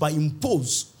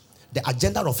superimpose the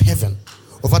agenda of heaven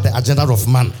over the agenda of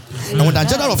man. And when the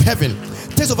agenda of heaven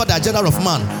takes over the agenda of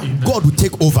man, God will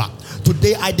take over.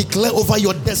 Today I declare over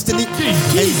your destiny,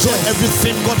 enjoy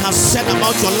everything God has said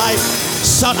about your life.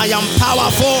 Shout, I am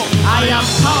powerful. I am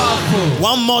powerful.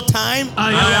 One more time.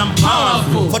 I am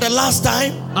powerful. For the last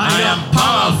time. I am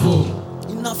powerful.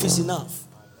 Enough is enough.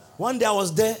 One day I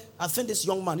was there. I think this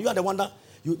young man, you are the one that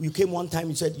you came one time,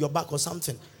 you said you're back or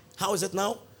something. How is it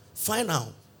now? Fine now.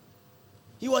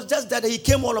 He was just there. He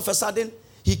came all of a sudden.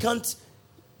 He can't,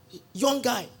 young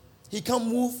guy, he can't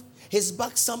move. His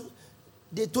back,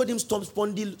 they told him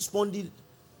spondyle,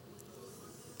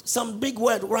 some big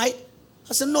word, right?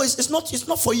 I said, no, it's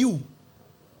not for you.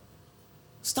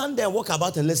 Stand there, walk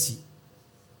about and let's see.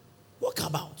 Walk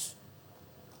about.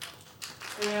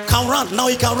 Can run. Now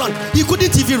he can run. He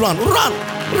couldn't even run.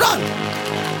 Run.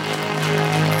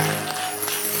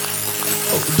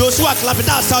 Oh, those who are clapping,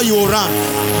 that's how you will run.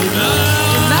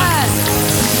 Amen.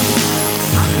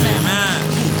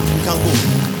 You can go.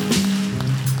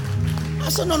 I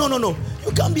said, no.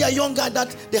 You can't be a young guy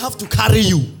that they have to carry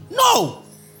you. No.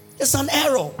 It's an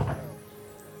error.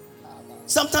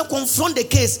 Sometimes confront the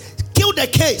case. Kill the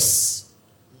case.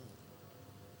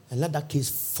 And let that case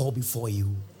fall before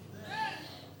you.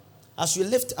 As we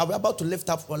we're about to lift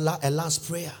up a last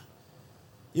prayer.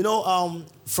 You know,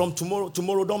 from tomorrow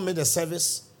don't miss the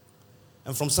service.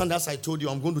 And from Sunday, as I told you,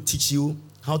 I'm going to teach you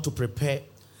how to prepare,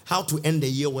 how to end the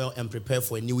year well and prepare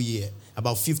for a new year.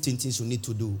 About 15 things you need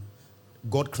to do.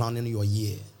 God crowning your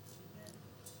year.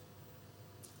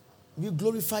 We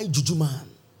glorify Juju man.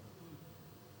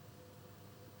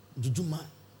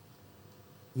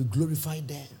 We glorify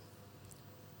them.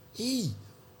 Hey.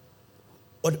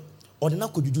 Or the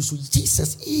could you do so?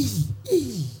 Jesus.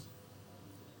 Hey.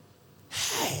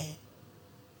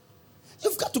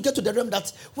 You've got to get to the realm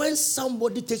that when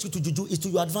somebody takes you to Juju, it's to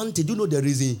your advantage. You know the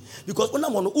reason. Because when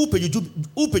I'm on Upe Juju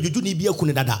ni biya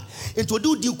kunedada. Into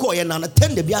do the call and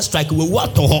attend the biya strike we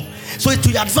work to her. So it's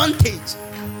to your advantage.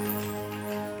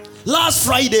 Last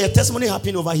Friday, a testimony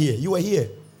happened over here. You were here.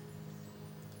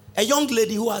 A young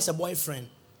lady who has a boyfriend.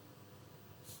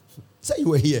 Say you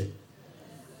were here.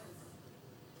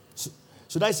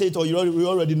 Should I say it or you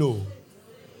already know?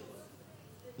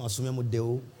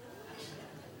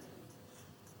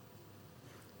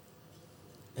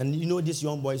 And you know these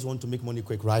young boys want to make money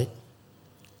quick, right?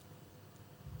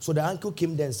 So the uncle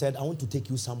came there and said, I want to take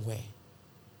you somewhere.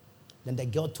 Then the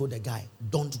girl told the guy,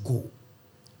 don't go.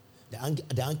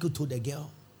 The uncle told the girl,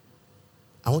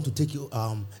 I want to take you,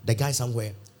 the guy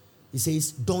somewhere. He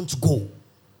says, don't go.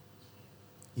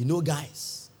 You know,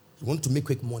 guys, you want to make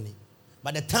quick money.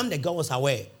 By the time the girl was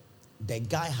aware, the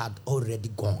guy had already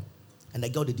gone. And the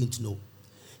girl didn't know.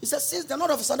 He said, since then, all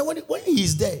of a sudden, when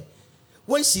he's there,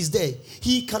 when she's there,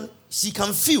 she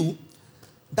can feel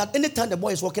that anytime the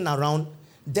boy is walking around,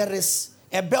 there is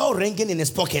a bell ringing in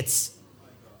his pockets.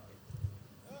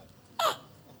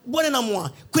 Boy.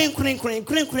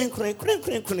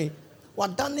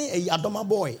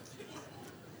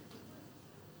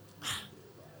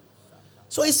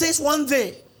 So he says one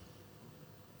day,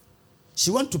 she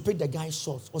went to pick the guy's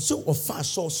sauce. Or so of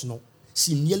fast sauce, no.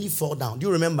 She nearly fell down. Do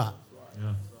you remember?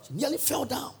 Yeah. She nearly fell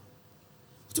down.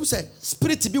 What say?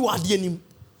 Spirit be what the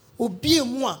Obi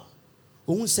moi.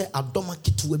 Who say Adoma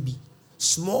Kituebi.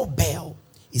 Small bell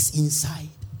is inside.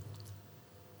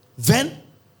 Then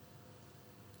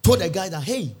told the guy that,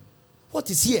 hey, what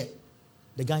is here?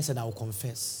 The guy said, I will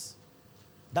confess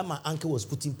that my uncle was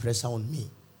putting pressure on me.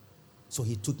 So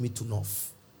he took me to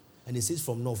North. And he says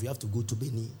from North, you have to go to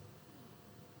Beni.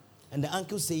 And the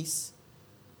uncle says,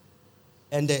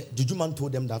 and the Juju man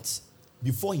told them that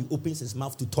before he opens his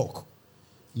mouth to talk,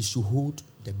 he should hold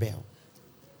the bell.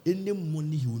 Any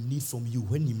money he will need from you,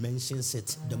 when he mentions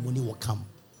it, the money will come.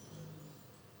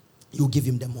 You give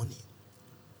him the money.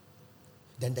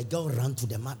 Then the girl ran to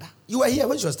the mother. You were here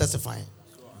when she was testifying.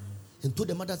 And told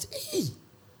the mother, hey,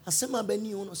 I said, my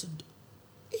Benny, I said,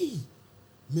 hey,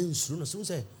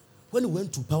 when we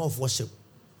went to Power of Worship,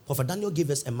 Prophet Daniel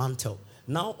gave us a mantle.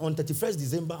 Now, on 31st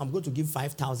December, I'm going to give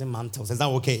 5,000 mantles. Is that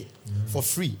okay? For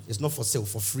free. It's not for sale,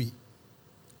 for free.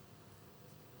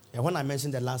 And when I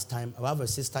mentioned the last time, I have a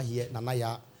sister here,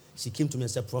 Nanaya. She came to me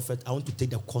and said, Prophet, I want to take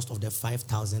the cost of the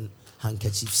 5,000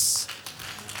 handkerchiefs.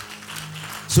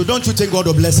 So don't you think God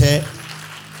will bless her?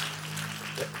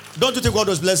 Don't you think God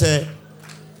will bless her?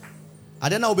 I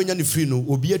don't know when free no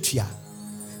will be a tria.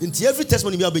 Into every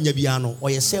testimony we have been yabiano or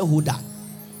a shareholder.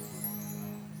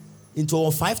 Into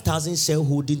our 5,000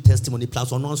 shareholding testimony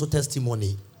plus one also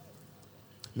testimony.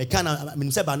 Mekana, I mean,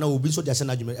 say by now will be so there's an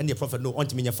argument. And the prophet no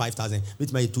want me 5,000,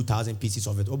 with my 2,000 pieces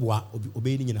of it.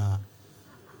 Obeying in a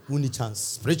only chance.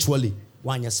 Spiritually,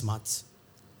 one year smart.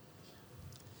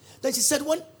 Then she said,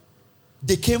 when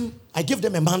they came, I gave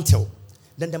them a mantle.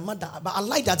 Then the mother, but I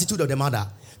like the attitude of the mother.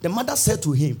 The mother said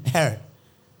to him, her,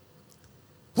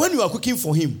 when you are cooking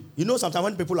for him, you know sometimes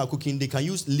when people are cooking, they can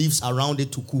use leaves around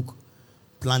it to cook.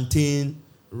 Plantain,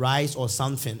 rice or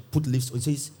something. Put leaves. It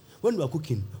says, when you are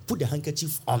cooking, put the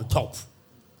handkerchief on top.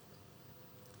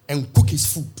 And cook his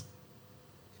food.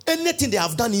 Anything they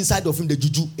have done inside of him, the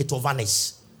juju, it will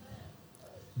vanish.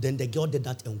 Then the girl did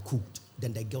that and cooked.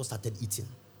 Then the girl started eating.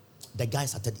 The guy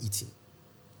started eating.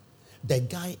 The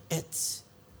guy ate.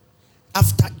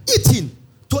 After eating,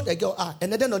 told the girl,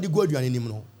 and then not the go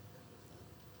anymore.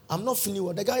 I'm not feeling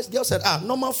well. The girl said,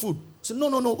 normal food. So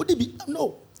no. Would it be?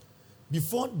 No.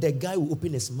 Before the guy would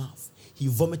open his mouth, he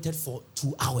vomited for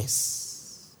 2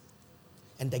 hours.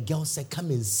 And the girl said,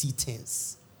 come and see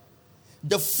things.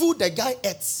 The food the guy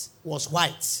ate was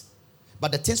white.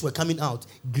 But the things were coming out.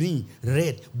 Green,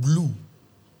 red, blue.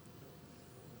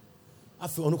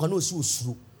 After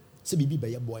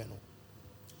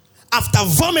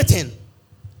vomiting,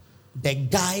 the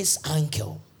guy's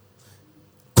uncle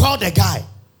called the guy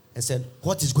and said,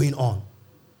 what is going on?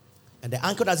 And the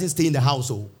uncle doesn't stay in the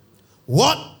household.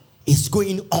 What is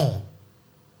going on?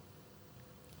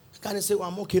 Can I say, well,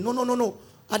 I'm okay? No.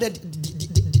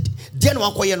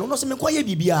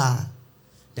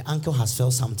 The uncle has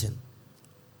felt something.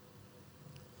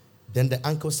 Then the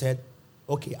uncle said,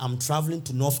 okay, I'm traveling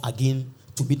to North again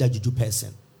to be the juju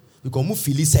person. Because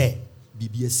Mufili said,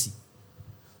 BBSC.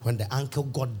 When the uncle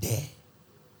got there,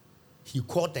 he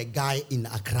caught the guy in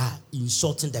Accra,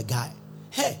 insulting the guy.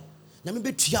 Hey, when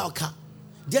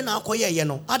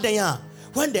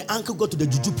the uncle got to the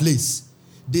juju place,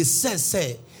 they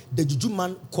said the juju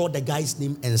man called the guy's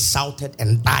name and shouted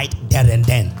and died there and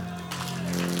then.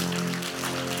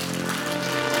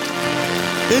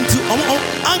 Into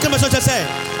uncle Messenger said,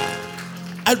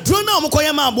 I don't know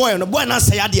my boy and the boy not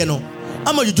say no.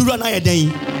 I'm a juju na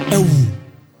yeden.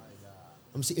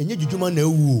 I'm saying juju man na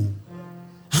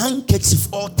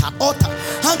handkerchief altar.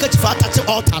 Handkerchief attack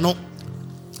altar no.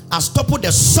 I stopped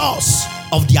the source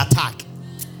of the attack.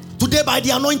 Today by the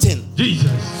anointing.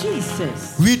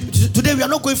 Jesus. Today we are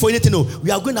not going for anything. No.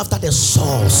 We are going after the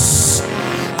source.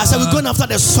 I said we're going after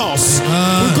the source.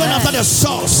 We're going after the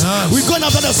source. We're going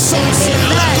after the source.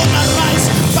 Let God arise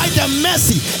by the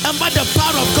mercy and by the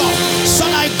power of God.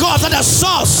 Shall I go after the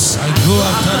source? I go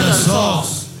after the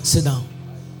source. Sit down.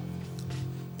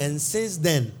 And since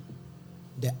then,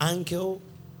 the uncle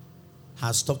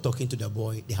has stopped talking to the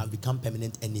boy. They have become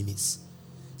permanent enemies.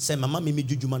 Say, Mama, Mimi,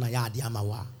 Jujuma, na ya di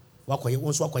amawa. Now, what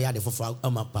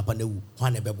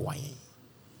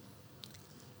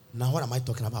am I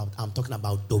talking about? I'm talking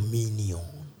about dominion.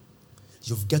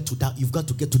 You've got to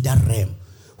get to that realm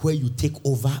where you take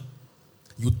over,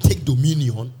 you take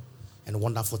dominion, and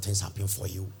wonderful things happen for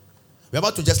you. We're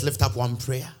about to just lift up one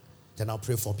prayer, then I'll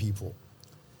pray for people.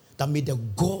 That may the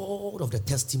God of the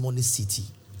testimony city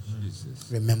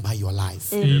remember your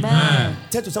life. Amen.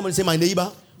 Tell to somebody, say, my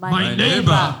neighbor. My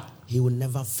neighbor. He will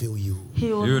never fail you.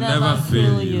 He will never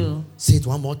fail you. Say it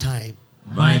one more time.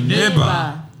 My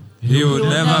neighbor, he will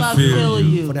never fail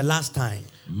you. For the last time.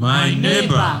 My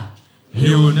neighbor,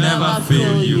 he will never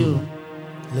fail you.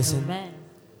 Listen. Amen.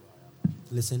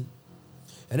 Listen.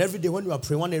 And every day when you are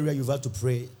praying, one area you've got to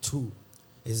pray too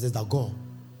is this, that God,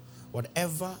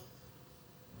 whatever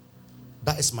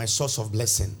that is my source of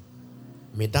blessing,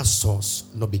 may that source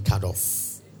not be cut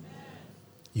off.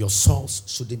 Your source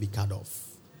shouldn't be cut off.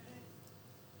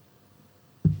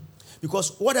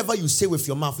 Because whatever you say with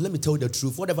your mouth, let me tell you the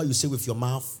truth, whatever you say with your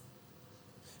mouth,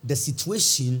 the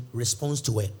situation responds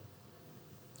to it.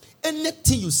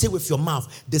 Anything you say with your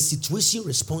mouth, the situation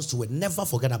responds to it. Never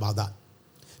forget about that.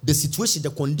 The situation, the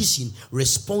condition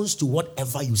responds to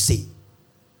whatever you say.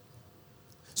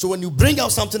 So when you bring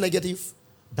out something negative,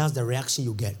 that's the reaction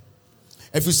you get.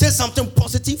 If you say something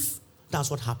positive, that's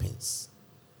what happens.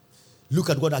 Look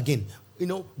at God again. You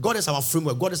know, God is our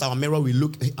framework. God is our mirror we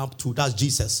look up to. That's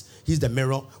Jesus. He's the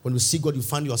mirror. When you see God, you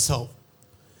find yourself.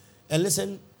 And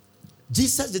listen,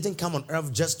 Jesus didn't come on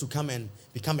earth just to come and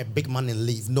become a big man and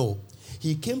leave. No.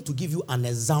 He came to give you an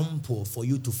example for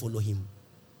you to follow him.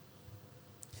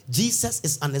 Jesus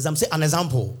is an example. Say an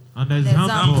example. An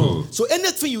example. So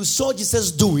anything you saw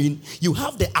Jesus doing, you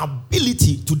have the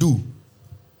ability to do.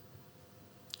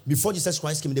 Before Jesus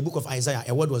Christ came, in the book of Isaiah,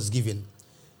 a word was given.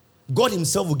 God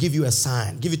himself will give you a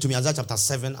sign. Give it to me. Isaiah chapter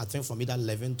 7, I think from either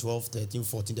 11, 12, 13,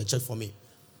 14. They check for me.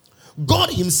 God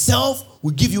himself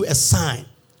will give you a sign.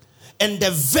 And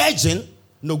the virgin,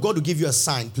 no, God will give you a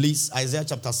sign, please. Isaiah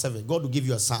chapter 7. God will give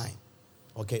you a sign.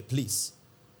 Okay, please.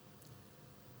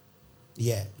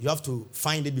 Yeah, you have to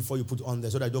find it before you put it on there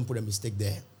so that you don't put a mistake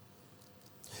there.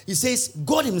 He says,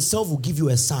 God himself will give you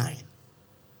a sign.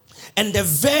 And the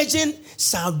virgin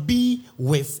shall be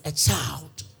with a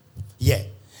child. Yeah.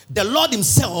 The Lord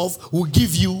himself will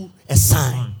give you a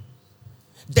sign.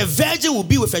 The virgin will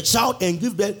be with a child and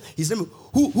give them his name.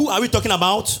 Who are we talking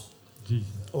about? Jesus.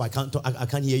 Oh, I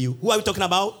can't hear you. Who are we talking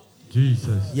about?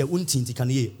 Jesus. Yeah, untinti can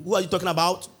hear. Who are you talking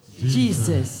about?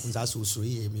 Jesus. That's also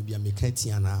maybe I'm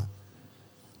a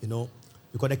you know,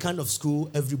 because the kind of school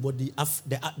everybody,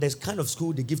 the kind of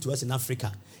school they give to us in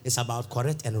Africa is about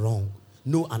correct and wrong,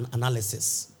 no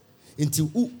analysis. Into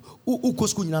who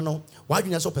school you know, why do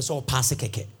you so person pass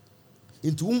keke?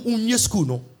 Into school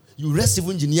no, you rest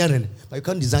civil engineering, but you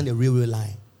can't design a railway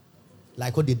line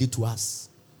like what they did to us.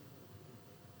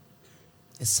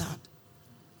 It's sad.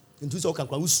 Into so can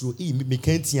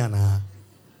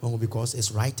because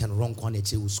it's right and wrong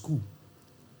quantity with school.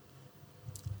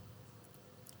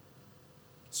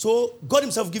 So God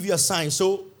himself give you a sign.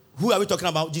 So who are we talking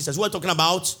about? Jesus. Who are we talking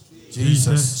about?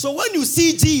 Jesus. So when you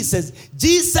see Jesus,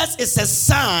 Jesus is a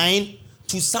sign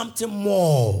to something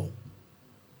more.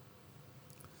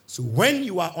 So when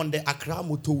you are on the Accra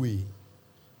motorway,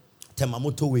 Tema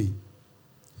motorway,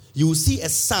 you will see a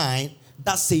sign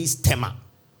that says Tema.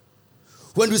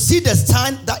 When you see the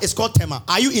sign that is called Tema,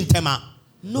 are you in Tema?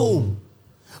 No.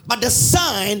 But the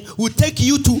sign will take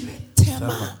you to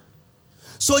Tema.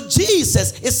 So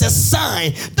Jesus is a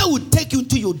sign that will take you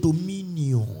to your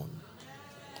dominion.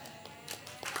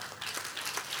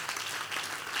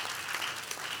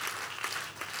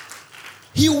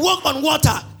 He walked on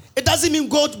water. It doesn't mean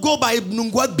go by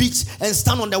Nungwa beach and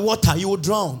stand on the water. You will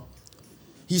drown.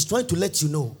 He's trying to let you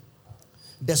know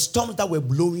the storms that were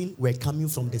blowing were coming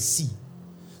from the sea.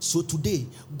 So today,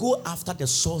 go after the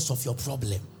source of your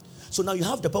problem. So now you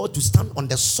have the power to stand on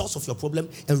the source of your problem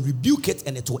and rebuke it,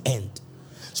 and it will end.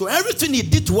 So everything he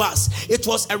did to us, it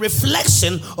was a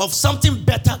reflection of something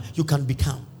better you can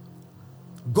become.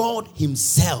 God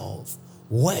himself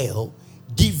will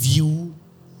give you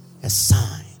a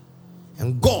sign.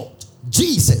 And God,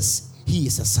 Jesus, he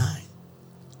is a sign.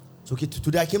 So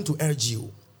today I came to urge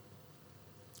you.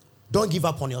 Don't give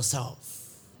up on yourself.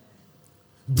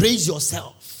 Brace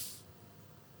yourself.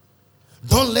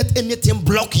 Don't let anything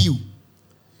block you.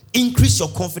 Increase your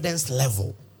confidence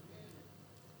level.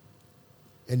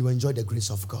 And you enjoy the grace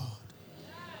of God.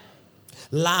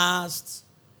 Last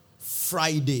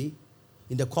Friday,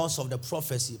 in the course of the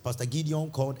prophecy, Pastor Gideon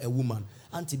called a woman.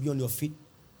 Auntie, be on your feet.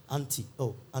 Auntie.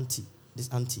 Oh, auntie. This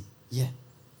auntie. Yeah.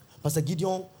 Pastor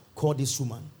Gideon called this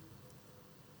woman.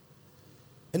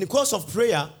 In the course of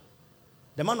prayer,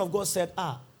 the man of God said,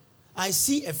 I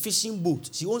see a fishing boat.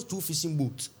 She owns 2 fishing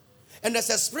boats. And there's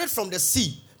a spirit from the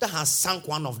sea that has sunk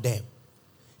one of them.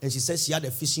 And she says she had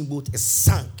a fishing boat, it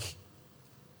sank.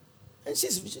 And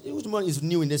this woman is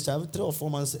new in this time, 3 or 4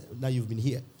 months now you've been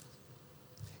here.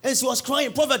 And she was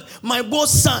crying, Prophet, my boat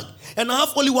sank, and I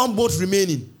have only 1 boat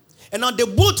remaining. And now the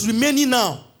boat remaining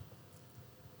now,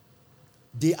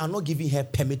 they are not giving her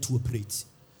permit to operate.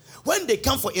 When they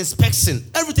come for inspection,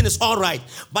 everything is all right.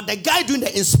 But the guy doing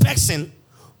the inspection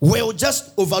will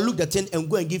just overlook the thing and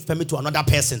go and give permit to another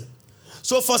person.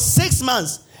 So for 6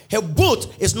 months, her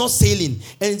boat is not sailing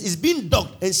and it's being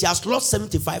docked, and she has lost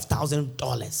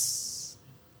 $75,000.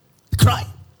 Cry.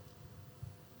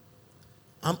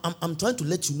 I'm trying to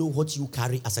let you know what you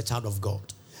carry as a child of God.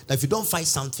 That if you don't fight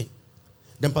something,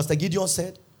 then Pastor Gideon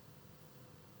said,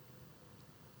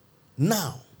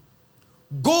 now,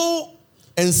 go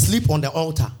and sleep on the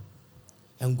altar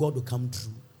and God will come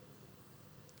through.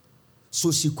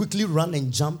 So she quickly ran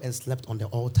and jumped and slept on the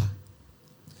altar.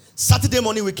 Saturday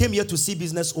morning, we came here to see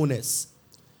business owners.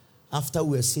 After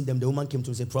we were seeing them, the woman came to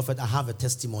me and said, Prophet, I have a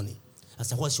testimony. I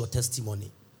said, what's your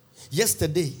testimony?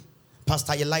 Yesterday,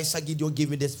 Pastor Elisha Gideon gave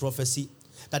me this prophecy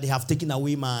that they have taken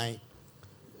away my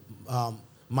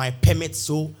my permit.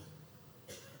 So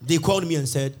they called me and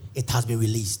said, it has been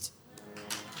released.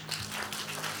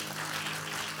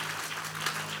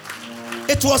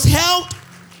 It was held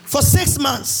for 6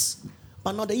 months.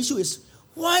 But now the issue is,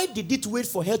 why did it wait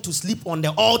for her to sleep on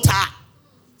the altar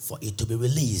for it to be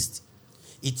released?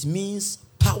 It means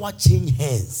power change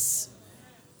hands.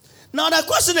 Now the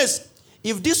question is,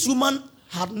 if this woman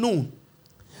had known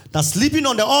that sleeping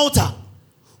on the altar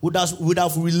would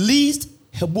have released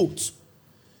her boat,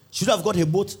 she should have got her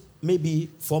boat maybe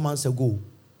 4 months ago.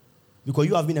 Because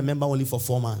you have been a member only for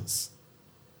 4 months.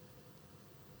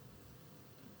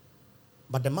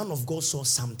 But the man of God saw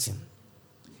something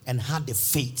and had the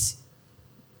faith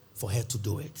for her to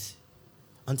do it.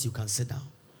 Until you can sit down.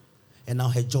 And now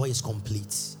her joy is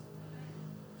complete.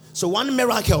 So one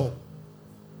miracle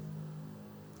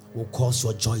will cause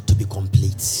your joy to be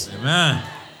complete. Amen.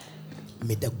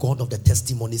 May the God of the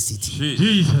testimony city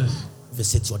Jesus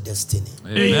visit your destiny.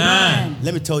 Amen.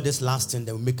 Let me tell you this last thing,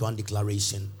 then we'll make one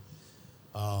declaration.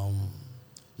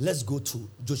 Let's go to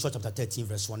Joshua chapter 13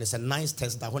 verse 1. It's a nice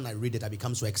text that when I read it, I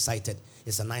become so excited.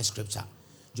 It's a nice scripture.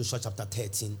 Joshua chapter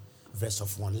 13 verse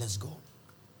of 1. Let's go.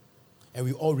 And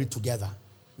we all read together.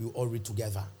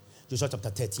 Joshua chapter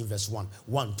 13 verse 1.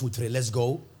 1, 2, 3. Let's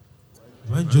go.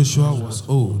 When Joshua was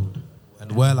old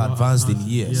and well advanced in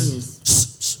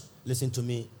years. Listen to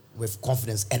me with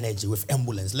confidence, energy, with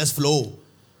ambulance. Let's flow.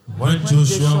 When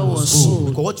Joshua was old.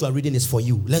 Because what you are reading is for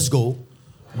you. Let's go.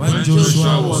 When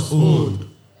Joshua was old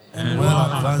and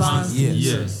well advanced in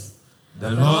years,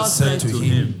 the Lord said to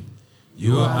him,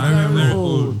 you are very, very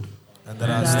old, and there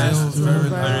are still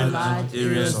very large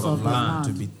areas of land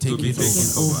to be taken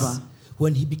over.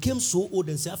 When he became so old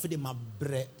and said,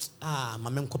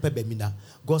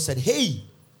 God said, hey,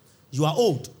 you are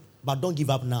old, but don't give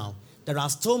up now. There are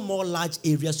still more large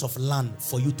areas of land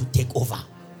for you to take over.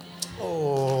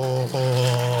 Oh.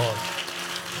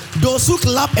 Those who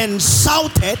clap and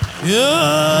shouted,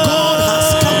 God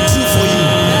has come true for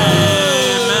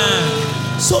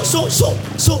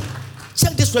you. So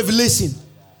check this revelation.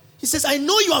 He says, I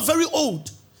know you are very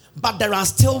old, but there are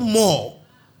still more.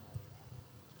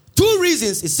 2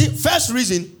 reasons. You see, first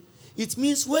reason, it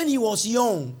means when he was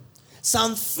young,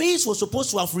 some things he was supposed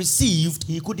to have received,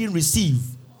 he couldn't receive.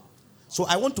 So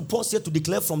I want to pause here to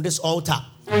declare from this altar.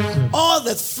 All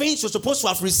the things you're supposed to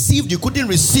have received, you couldn't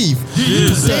receive.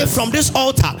 Today from this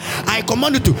altar, I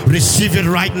command you to receive it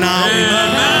right now.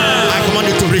 Amen. I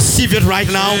command you to receive it right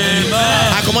now. Amen.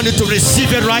 I command you to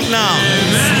receive it right now.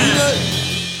 Amen.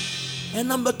 And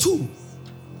number 2,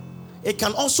 it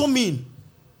can also mean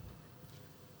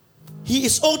he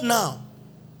is old now.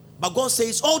 But God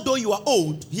says, although you are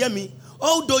old, hear me,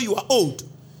 although you are old,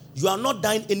 you are not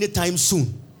dying anytime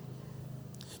soon.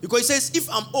 Because he says, if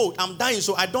I'm old, I'm dying,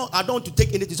 so I don't want to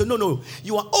take anything. So no,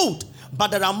 you are old,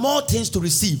 but there are more things to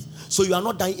receive. So you are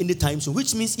not dying anytime soon,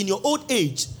 which means in your old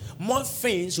age, more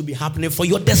things will be happening for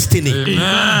your destiny. Amen.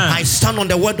 I stand on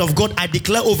the word of God. I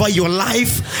declare over your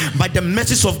life, by the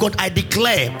message of God, I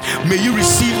declare, may you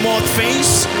receive more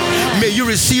things. May you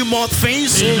receive more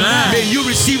things. Amen. May you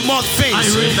receive more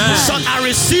things. Son, I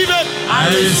receive it.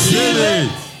 I receive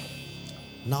it.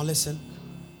 Now listen.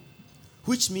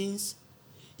 Which means,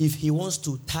 if he wants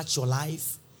to touch your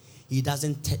life, he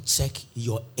doesn't check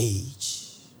your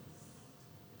age.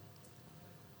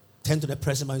 Turn to the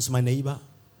person by my neighbor.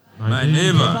 My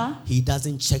neighbor. He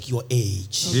doesn't check your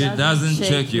age. He doesn't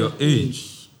check your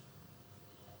age.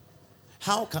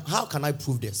 How can I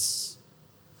prove this?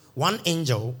 One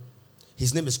angel,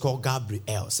 his name is called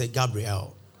Gabriel. Say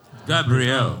Gabriel.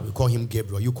 Gabriel. We call him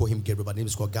Gabriel. You call him Gabriel, but his name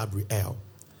is called Gabriel.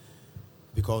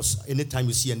 Because anytime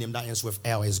you see a name that ends with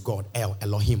El, is God. El,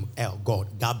 Elohim, El, God.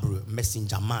 Gabriel,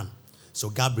 messenger man. So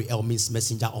Gabriel means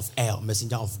messenger of El,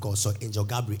 messenger of God. So angel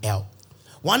Gabriel.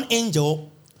 One angel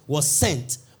was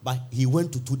sent, but he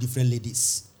went to 2 different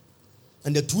ladies.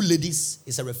 And the 2 ladies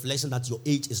is a reflection that your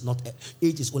age is not,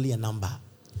 age is only a number.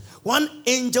 One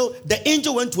angel, the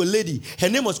angel went to a lady. Her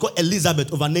name was called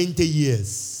Elizabeth, over 90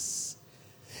 years.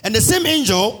 And the same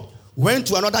angel went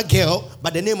to another girl by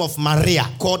the name of Maria,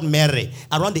 called Mary,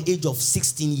 around the age of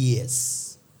 16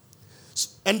 years.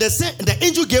 And the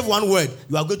angel gave one word: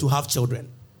 you are going to have children.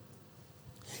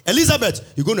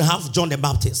 Elizabeth, you're going to have John the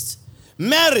Baptist.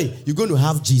 Mary, you're going to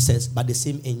have Jesus, by the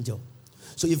same angel.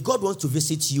 So if God wants to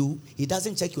visit you, he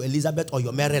doesn't check your Elizabeth or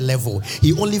your Mary level.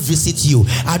 He only visits you.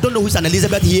 I don't know who's an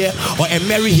Elizabeth here or a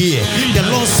Mary here. The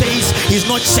Lord says he's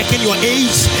not checking your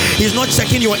age. He's not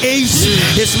checking your age.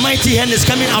 His mighty hand is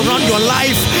coming around your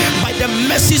life by the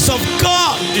mercies of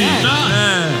God.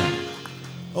 Amen.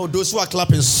 Oh, those who are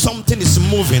clapping, something is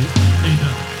moving.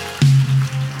 Amen.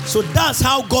 So that's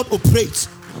how God operates.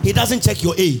 He doesn't check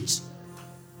your age.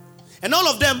 And all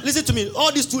of them, listen to me,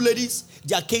 all these two ladies,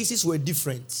 their cases were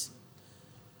different.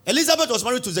 Elizabeth was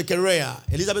married to Zechariah.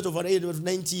 Elizabeth was over the age of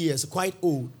 90 years, quite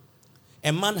old.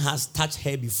 A man has touched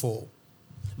her before.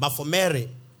 But for Mary,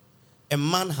 a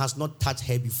man has not touched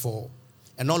her before.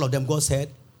 And all of them, God said,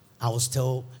 I will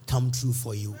still come through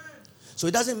for you. So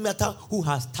it doesn't matter who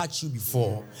has touched you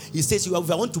before. He says,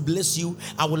 if I want to bless you,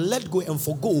 I will let go and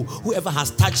forgo whoever has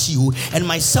touched you. And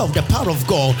myself, the power of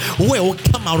God, will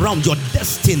come around your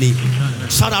destiny.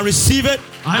 Shall I receive it?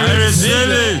 I receive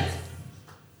it.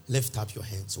 Lift up your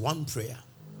hands. One prayer.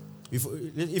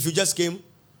 If you just came,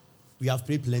 we have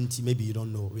prayed plenty. Maybe you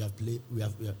don't know. We have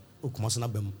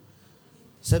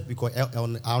said because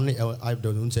I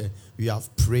don't say we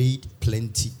have prayed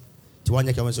plenty. We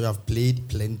have played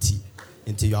plenty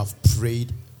until you have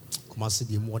prayed.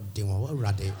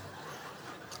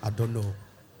 I don't know.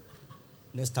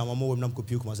 Next time I'm more than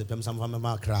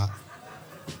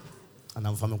and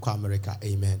I'm from America.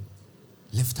 Amen.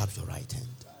 Lift up your right hand.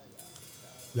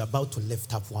 We are about to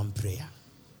lift up one prayer.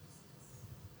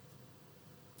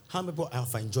 How many people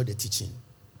have enjoyed the teaching?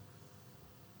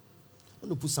 I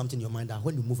want to put something in your mind that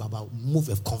when you move about, move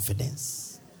with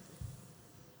confidence.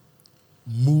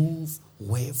 Move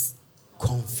with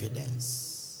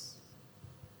confidence.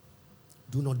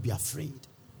 Do not be afraid.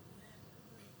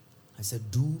 I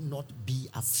said, do not be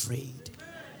afraid.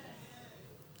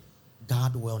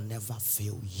 God will never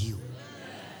fail you.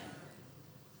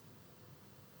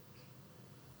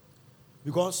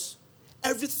 Because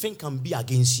everything can be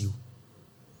against you.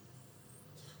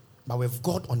 But with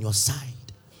God on your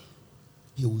side,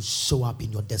 He will show up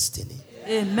in your destiny.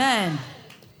 Amen.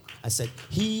 I said,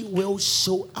 He will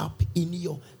show up in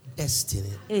your destiny.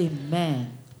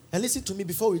 Amen. And listen to me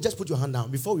before we just put your hand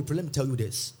down. Before we pray, let me tell you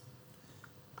this.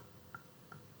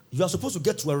 You are supposed to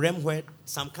get to a realm where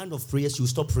some kind of prayers you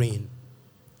stop praying.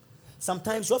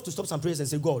 Sometimes you have to stop some prayers and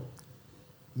say, God,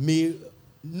 may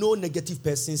no negative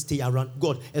person stay around.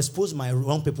 God, expose my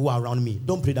wrong people who are around me.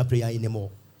 Don't pray that prayer anymore.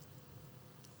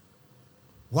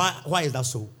 Why is that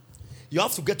so? You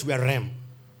have to get to a realm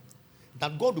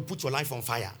that God will put your life on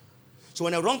fire. So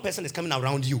when a wrong person is coming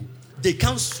around you, they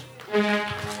can't.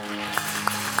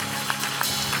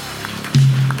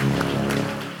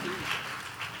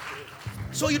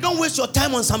 So you don't waste your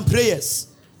time on some prayers.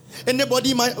 Any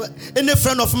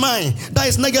friend of mine that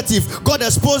is negative, God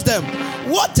expose them.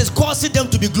 What is causing them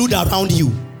to be glued around you?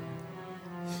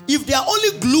 If they are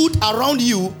only glued around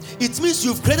you, it means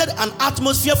you've created an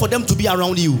atmosphere for them to be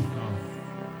around you.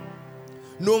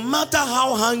 No matter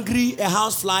how hungry a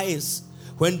housefly is,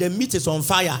 when the meat is on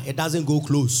fire, it doesn't go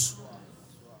close.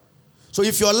 So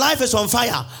if your life is on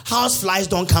fire, houseflies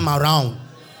don't come around.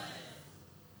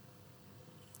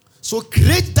 So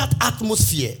create that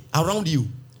atmosphere around you.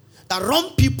 That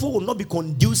wrong people will not be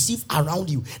conducive around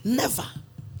you. Never.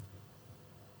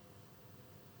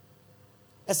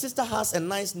 A sister has a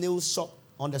nice nail shop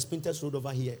on the Spinters Road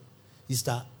over here.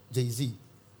 Mr. Jay-Z.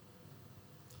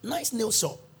 Nice nail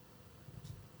shop.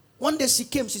 One day she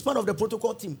came. She's part of the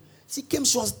protocol team. She came.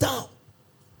 She was down.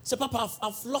 She said, Papa,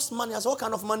 I've lost money. I said, what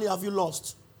kind of money have you lost?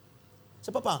 She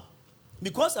said, Papa,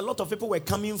 because a lot of people were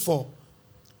coming to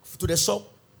the shop,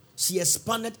 she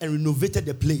expanded and renovated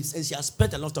the place. And she has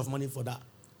spent a lot of money for that.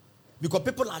 Because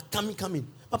people are coming.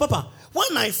 But Papa,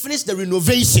 when I finish the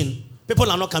renovation, people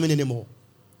are not coming anymore.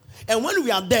 And when we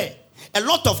are there, a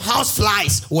lot of house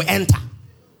flies will enter.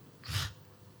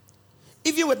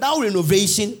 Even without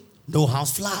renovation, no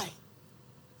house fly.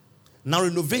 Now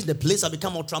renovate the place has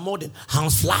become ultra modern.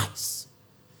 House flies.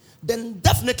 Then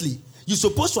definitely, you're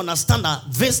supposed to understand that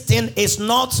this thing is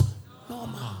not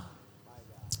normal.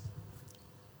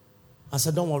 I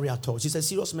said, don't worry at all. She's a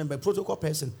serious member, a protocol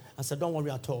person. I said, don't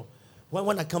worry at all.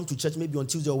 When I come to church, maybe on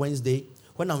Tuesday or Wednesday,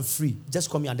 when I'm free, just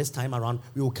call me at this time around.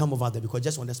 We will come over there because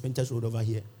just on the Spinters Road over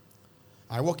here.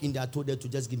 I walk in there, I told her to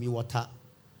just give me water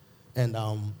and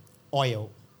oil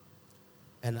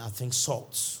and I think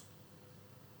salt.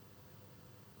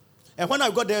 And when I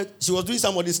got there, she was doing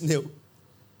somebody's nail.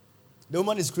 The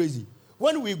woman is crazy.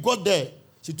 When we got there,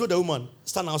 she told the woman,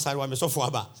 stand outside while I'm so for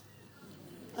about.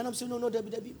 And I'm saying, no,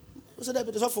 Debbie. I said,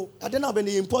 Debbie, I don't know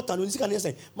any important. When you can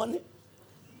say, money.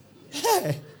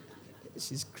 Hey,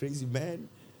 she's crazy, man.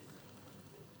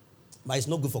 But it's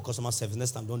not good for customer service.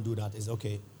 Next time, don't do that. It's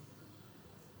okay.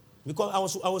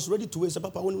 Because I was ready to wait. So,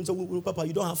 Papa, Papa,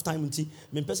 you don't have time.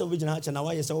 Me person we jina chana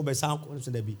wa yesa obe sa ko so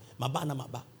debi. Maba na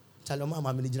maba. Tell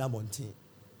mama me jina bonti.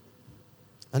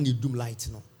 And you doom light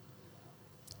no.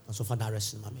 And so for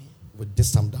direction, mommy. With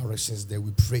this some directions there,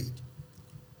 we prayed.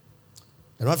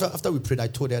 And after we prayed, I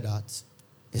told her that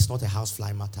it's not a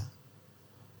housefly matter.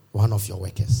 one of your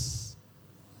workers.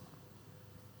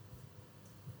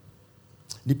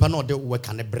 Nipa no de work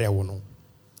ane bre wo no.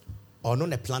 Or no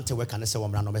ne plant work ane se wo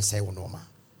mra no be say wo no ma.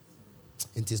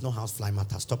 It is no house fly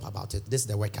matter. Stop about it. This is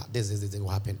the worker. This will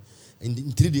happen.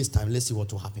 In 3 days' time, let's see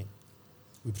what will happen.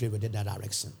 We pray with that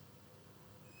direction.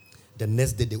 The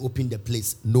next day, they open the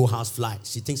place. No house fly.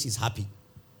 She thinks she's happy.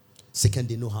 Second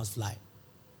day, no house fly.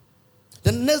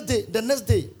 The next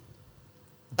day,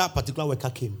 that particular worker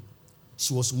came.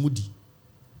 She was moody.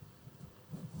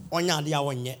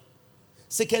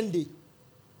 Second day,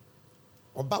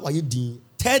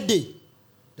 third day,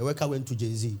 the worker went to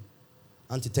Jay-Z.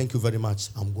 Auntie, thank you very much.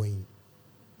 I'm going.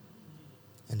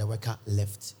 And the worker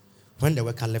left. When the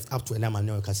worker left, up to an hour,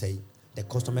 the worker say, the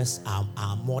customers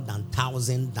are more than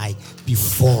 1,000 like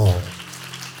before.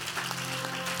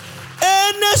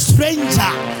 Any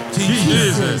stranger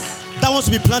Jesus. that wants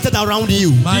to be planted around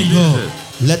you, My God.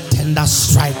 let tender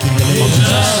strike in the name of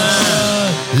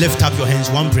Jesus. Lift up your hands.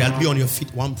 One prayer. Be on your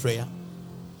feet. One prayer.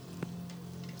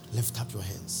 Lift up your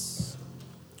hands.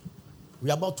 We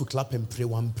are about to clap and pray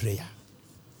one prayer.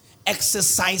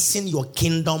 Exercising your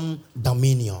kingdom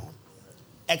dominion.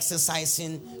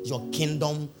 Exercising your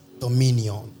kingdom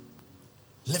dominion.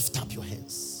 Lift up your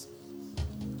hands.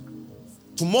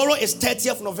 Tomorrow is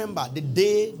 30th November, the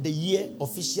day the year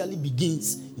officially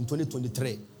begins in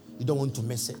 2023. You don't want to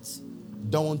miss it.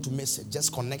 Don't want to miss it.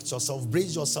 Just connect yourself.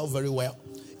 Brace yourself very well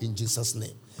in Jesus'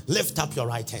 name. Lift up your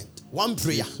right hand. One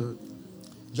prayer.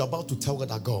 You're about to tell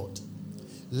God,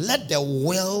 let the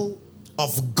will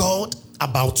of God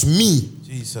about me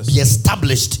Jesus. be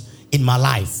established in my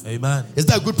life. Amen. Is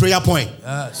that a good prayer point?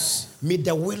 Yes. May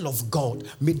the will of God,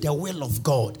 may the will of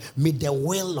God, may the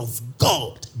will of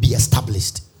God be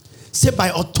established. Say by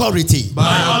authority.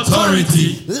 By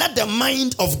authority. Let the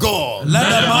mind of God. Let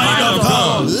the mind of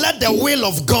God. Let the will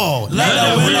of God.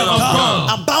 Let the will of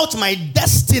God. About my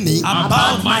destiny.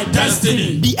 About my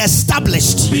destiny. Be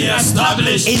established. Be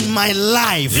established. In my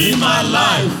life. In my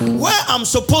life. Where I'm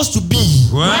supposed to be.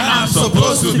 Where I'm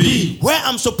supposed to be. Where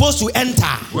I'm supposed to enter.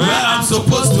 Where I'm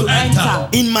supposed to enter.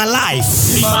 In my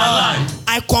life. In my life.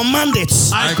 I command it.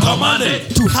 I command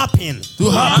it to happen. to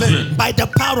happen. By the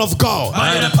power of God.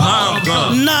 By the power of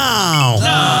God. Now,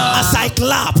 as I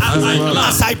clap,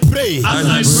 as I pray,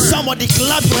 somebody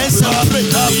clap your hands and pray.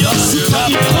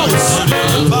 Superimpose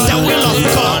the will of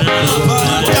God.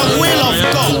 The will of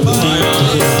God.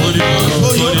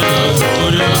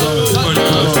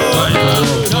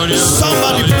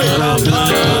 Somebody pray.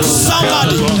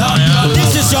 Somebody.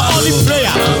 This is your only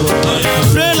prayer.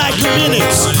 Pray like you mean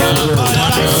it.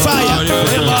 Like fire.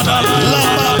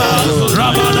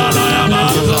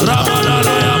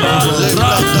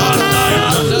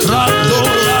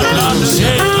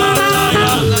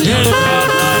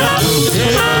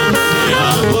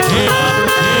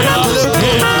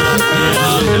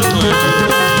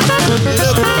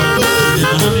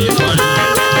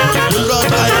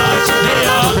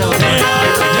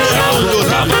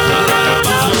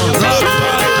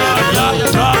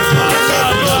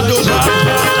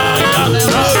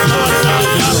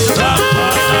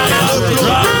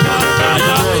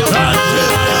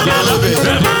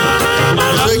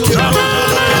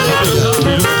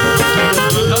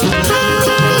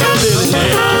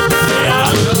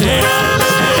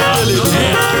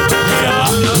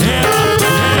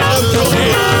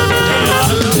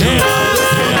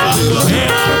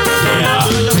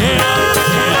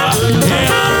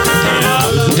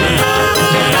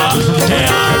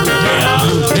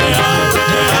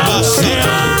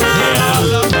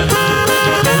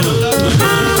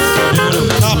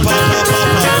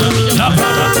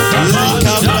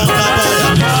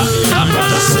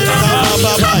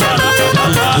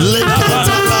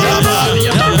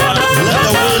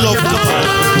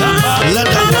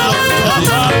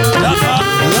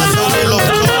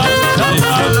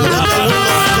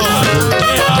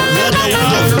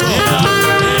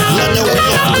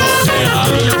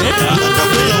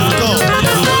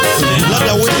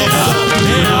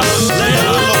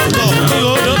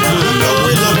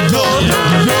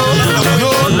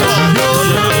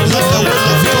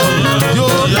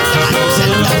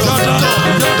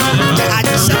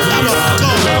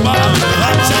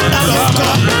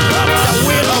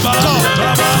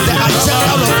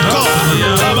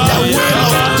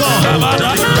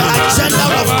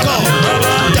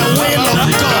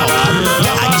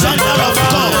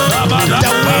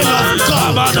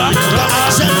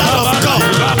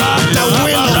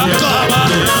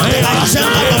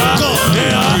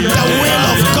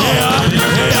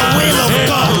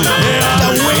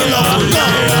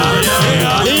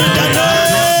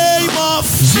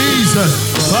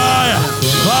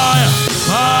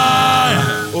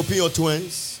 Fire. Open your two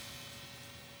hands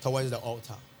towards the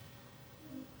altar.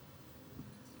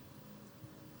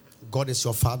 God is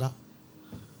your Father.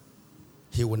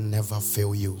 He will never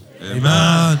fail you.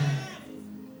 Amen.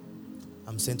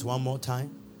 I'm saying it one more time.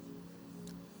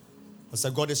 I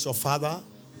said, God is your Father.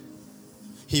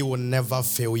 He will never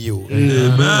fail you.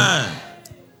 Amen.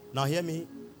 Now hear me.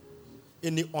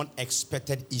 Any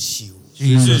unexpected issue,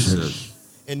 Jesus.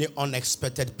 any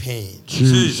unexpected pain,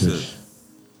 Jesus.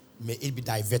 may it be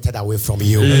diverted away from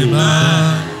you.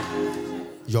 Amen.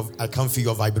 I can feel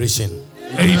your vibration.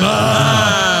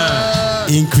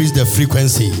 Amen. Increase the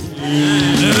frequency.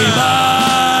 Amen.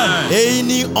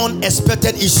 Any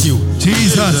unexpected issue,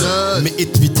 Jesus. may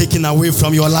it be taken away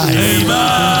from your life.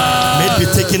 Amen. May it be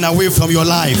taken away from your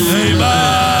life.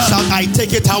 Amen. Shall I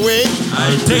take it away?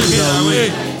 I take it away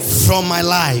From my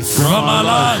life. from my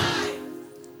life.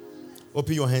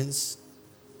 Open your hands.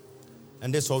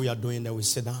 And that's what we are doing. Then we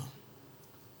sit down.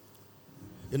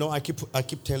 You know, I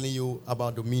keep telling you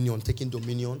about dominion, taking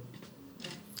dominion.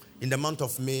 In the month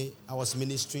of May, I was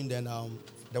ministering. Then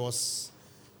there was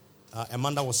a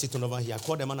man that was sitting over here. I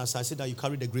called the man and said, I said that you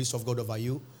carry the grace of God over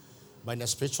you. But in the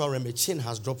spiritual realm, a chain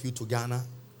has dropped you to Ghana.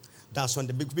 That's when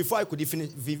before I could even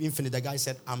finish, the guy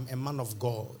said, I'm a man of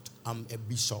God. I'm a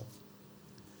bishop.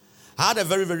 I had a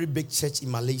very, very big church in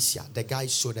Malaysia. The guy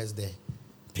showed us the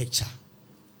picture.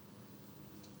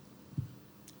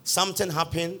 Something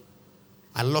happened.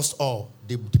 I lost all.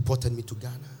 They deported me to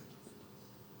Ghana.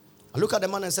 I looked at the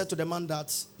man and said to the man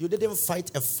that you didn't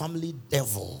fight a family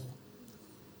devil.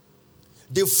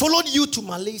 They followed you to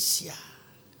Malaysia.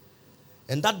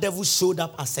 And that devil showed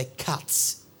up as a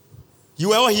cat. You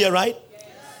were all here, right?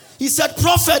 Yes. He said,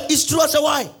 Prophet, it's true. I said,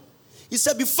 why? He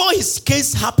said, before his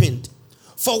case happened,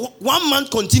 for 1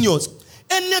 month continuous,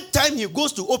 anytime he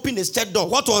goes to open his church door,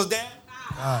 what was there?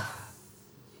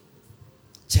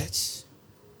 Church.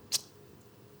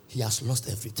 He has lost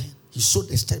everything. He sold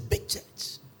his church, big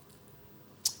church.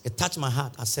 It touched my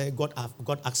heart. I said, God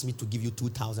asked me to give you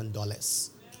 $2,000.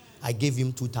 I gave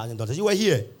him $2,000. You were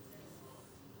here.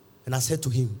 And I said to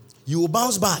him, you will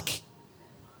bounce back.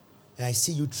 And I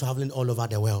see you traveling all over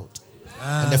the world.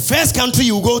 And the first country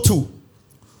you go to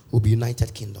will be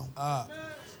United Kingdom.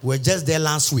 We were just there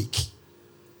last week.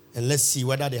 And let's see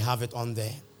whether they have it on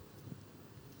there.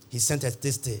 He sent us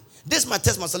this day. This is my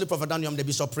testimony, Prophet Daniel. I'm the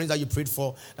Bishop Prince that you prayed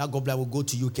for. That God will go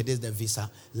to UK. This is the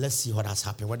visa. Let's see what has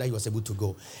happened. Whether he was able to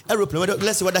go. Aeroplane.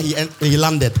 Let's see whether he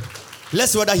landed.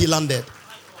 Let's see whether he landed.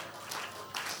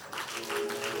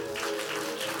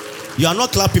 You are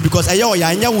not clapping because say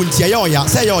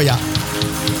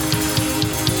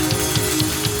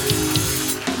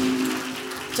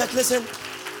Check, listen.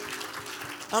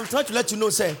 I'm trying to let you know,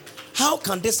 say, how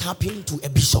can this happen to a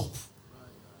bishop?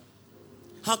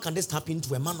 How can this happen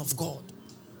to a man of God?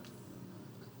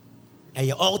 And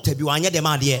you all to be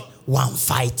one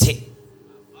fighting.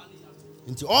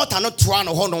 Into all not trying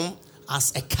to hold on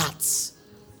as a cat.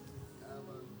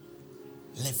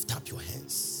 Lift up your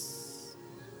hands.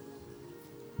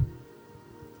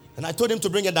 And I told him to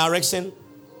bring a direction.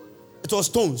 It was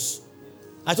stones.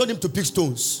 I told him to pick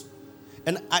stones.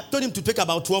 And I told him to take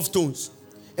about 12 stones.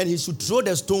 And he should throw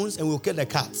the stones and we'll kill the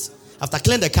cats. After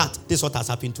killing the cat, this is what has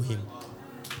happened to him.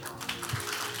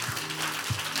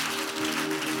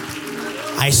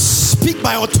 I speak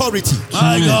by authority.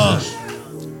 My God.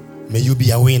 May you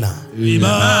be a winner.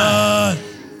 Amen.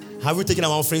 Have you taken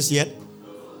our offerings yet?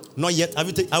 Not yet. Have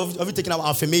you taken our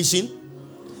affirmation?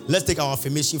 Let's take our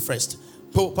affirmation first.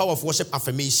 Power of worship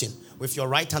affirmation. With your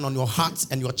right hand on your heart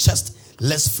and your chest.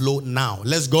 Let's flow now.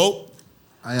 Let's go.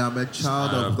 I am a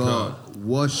child of God,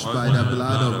 washed by the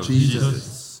blood of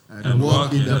Jesus, and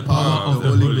walk in the power of the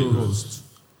Holy Ghost.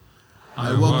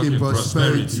 I walk in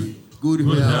prosperity, good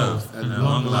health, and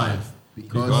long life,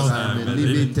 because I am a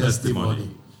living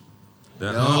testimony.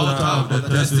 The altar of the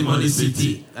testimony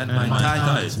city and my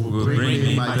tithes will bring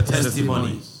me my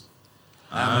testimonies.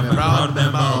 I am a proud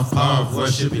member of Power of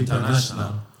Worship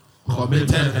International,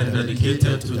 committed and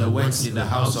dedicated to the works in the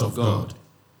house of God.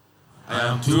 I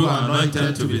am too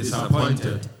anointed to be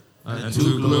disappointed and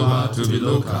too global to be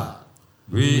local.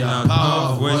 We are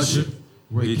Power of Worship.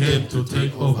 We came to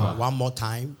take over. One more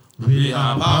time. We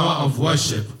are Power of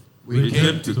Worship. We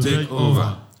came to take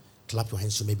over. Clap your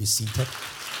hands. You may be seated.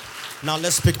 Now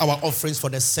let's pick our offerings for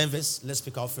the service. Let's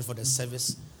pick our offering for the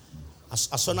service. As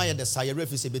soon as the Sire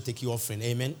refuse to take your offering.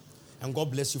 Amen. And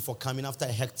God bless you for coming after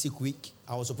a hectic week.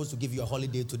 I was supposed to give you a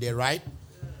holiday today, right?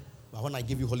 But when I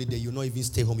give you holiday, you not even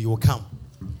stay home, you will come.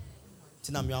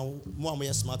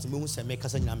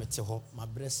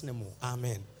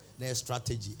 Amen. There's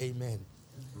strategy. Amen.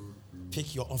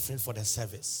 Pick your offering for the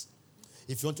service.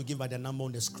 If you want to give by the number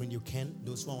on the screen, you can.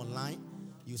 Those who are online,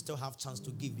 you still have chance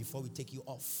to give before we take you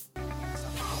off.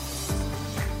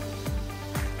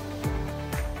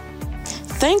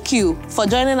 Thank you for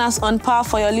joining us on Power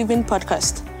for Your Living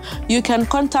podcast. You can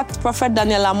contact Prophet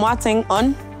Daniel Amoateng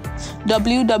on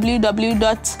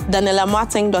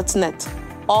www.danielamoateng.net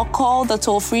or call the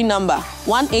toll-free number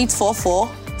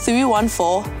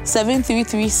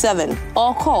 1-844-314-7337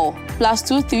 or call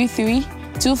 +233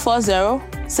 240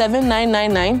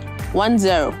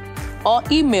 799910 or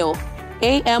email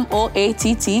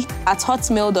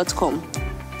amoatt@hotmail.com.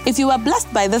 If you were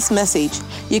blessed by this message,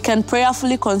 you can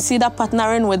prayerfully consider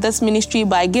partnering with this ministry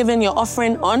by giving your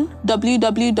offering on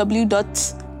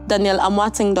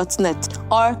www.danielamoateng.net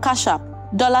or Cash App,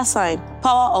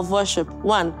 $Power of Worship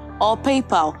 1 or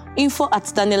PayPal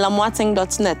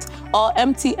info@danielamoateng.net or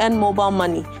MTN Mobile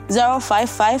Money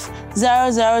 055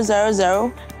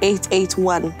 0000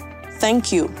 881.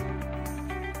 Thank you.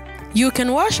 You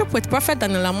can worship with Prophet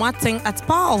Daniel Amoateng at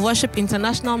Power of Worship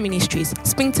International Ministries,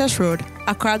 Spintex Road,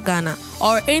 Accra, Ghana,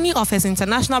 or any of his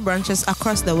international branches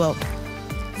across the world.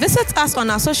 Visit us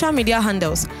on our social media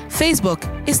handles: Facebook,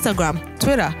 Instagram,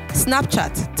 Twitter,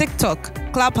 Snapchat, TikTok,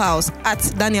 Clubhouse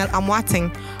 @Daniel Amoateng,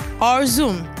 or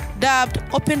Zoom, dubbed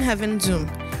Open Heaven Zoom.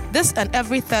 This and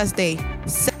every Thursday,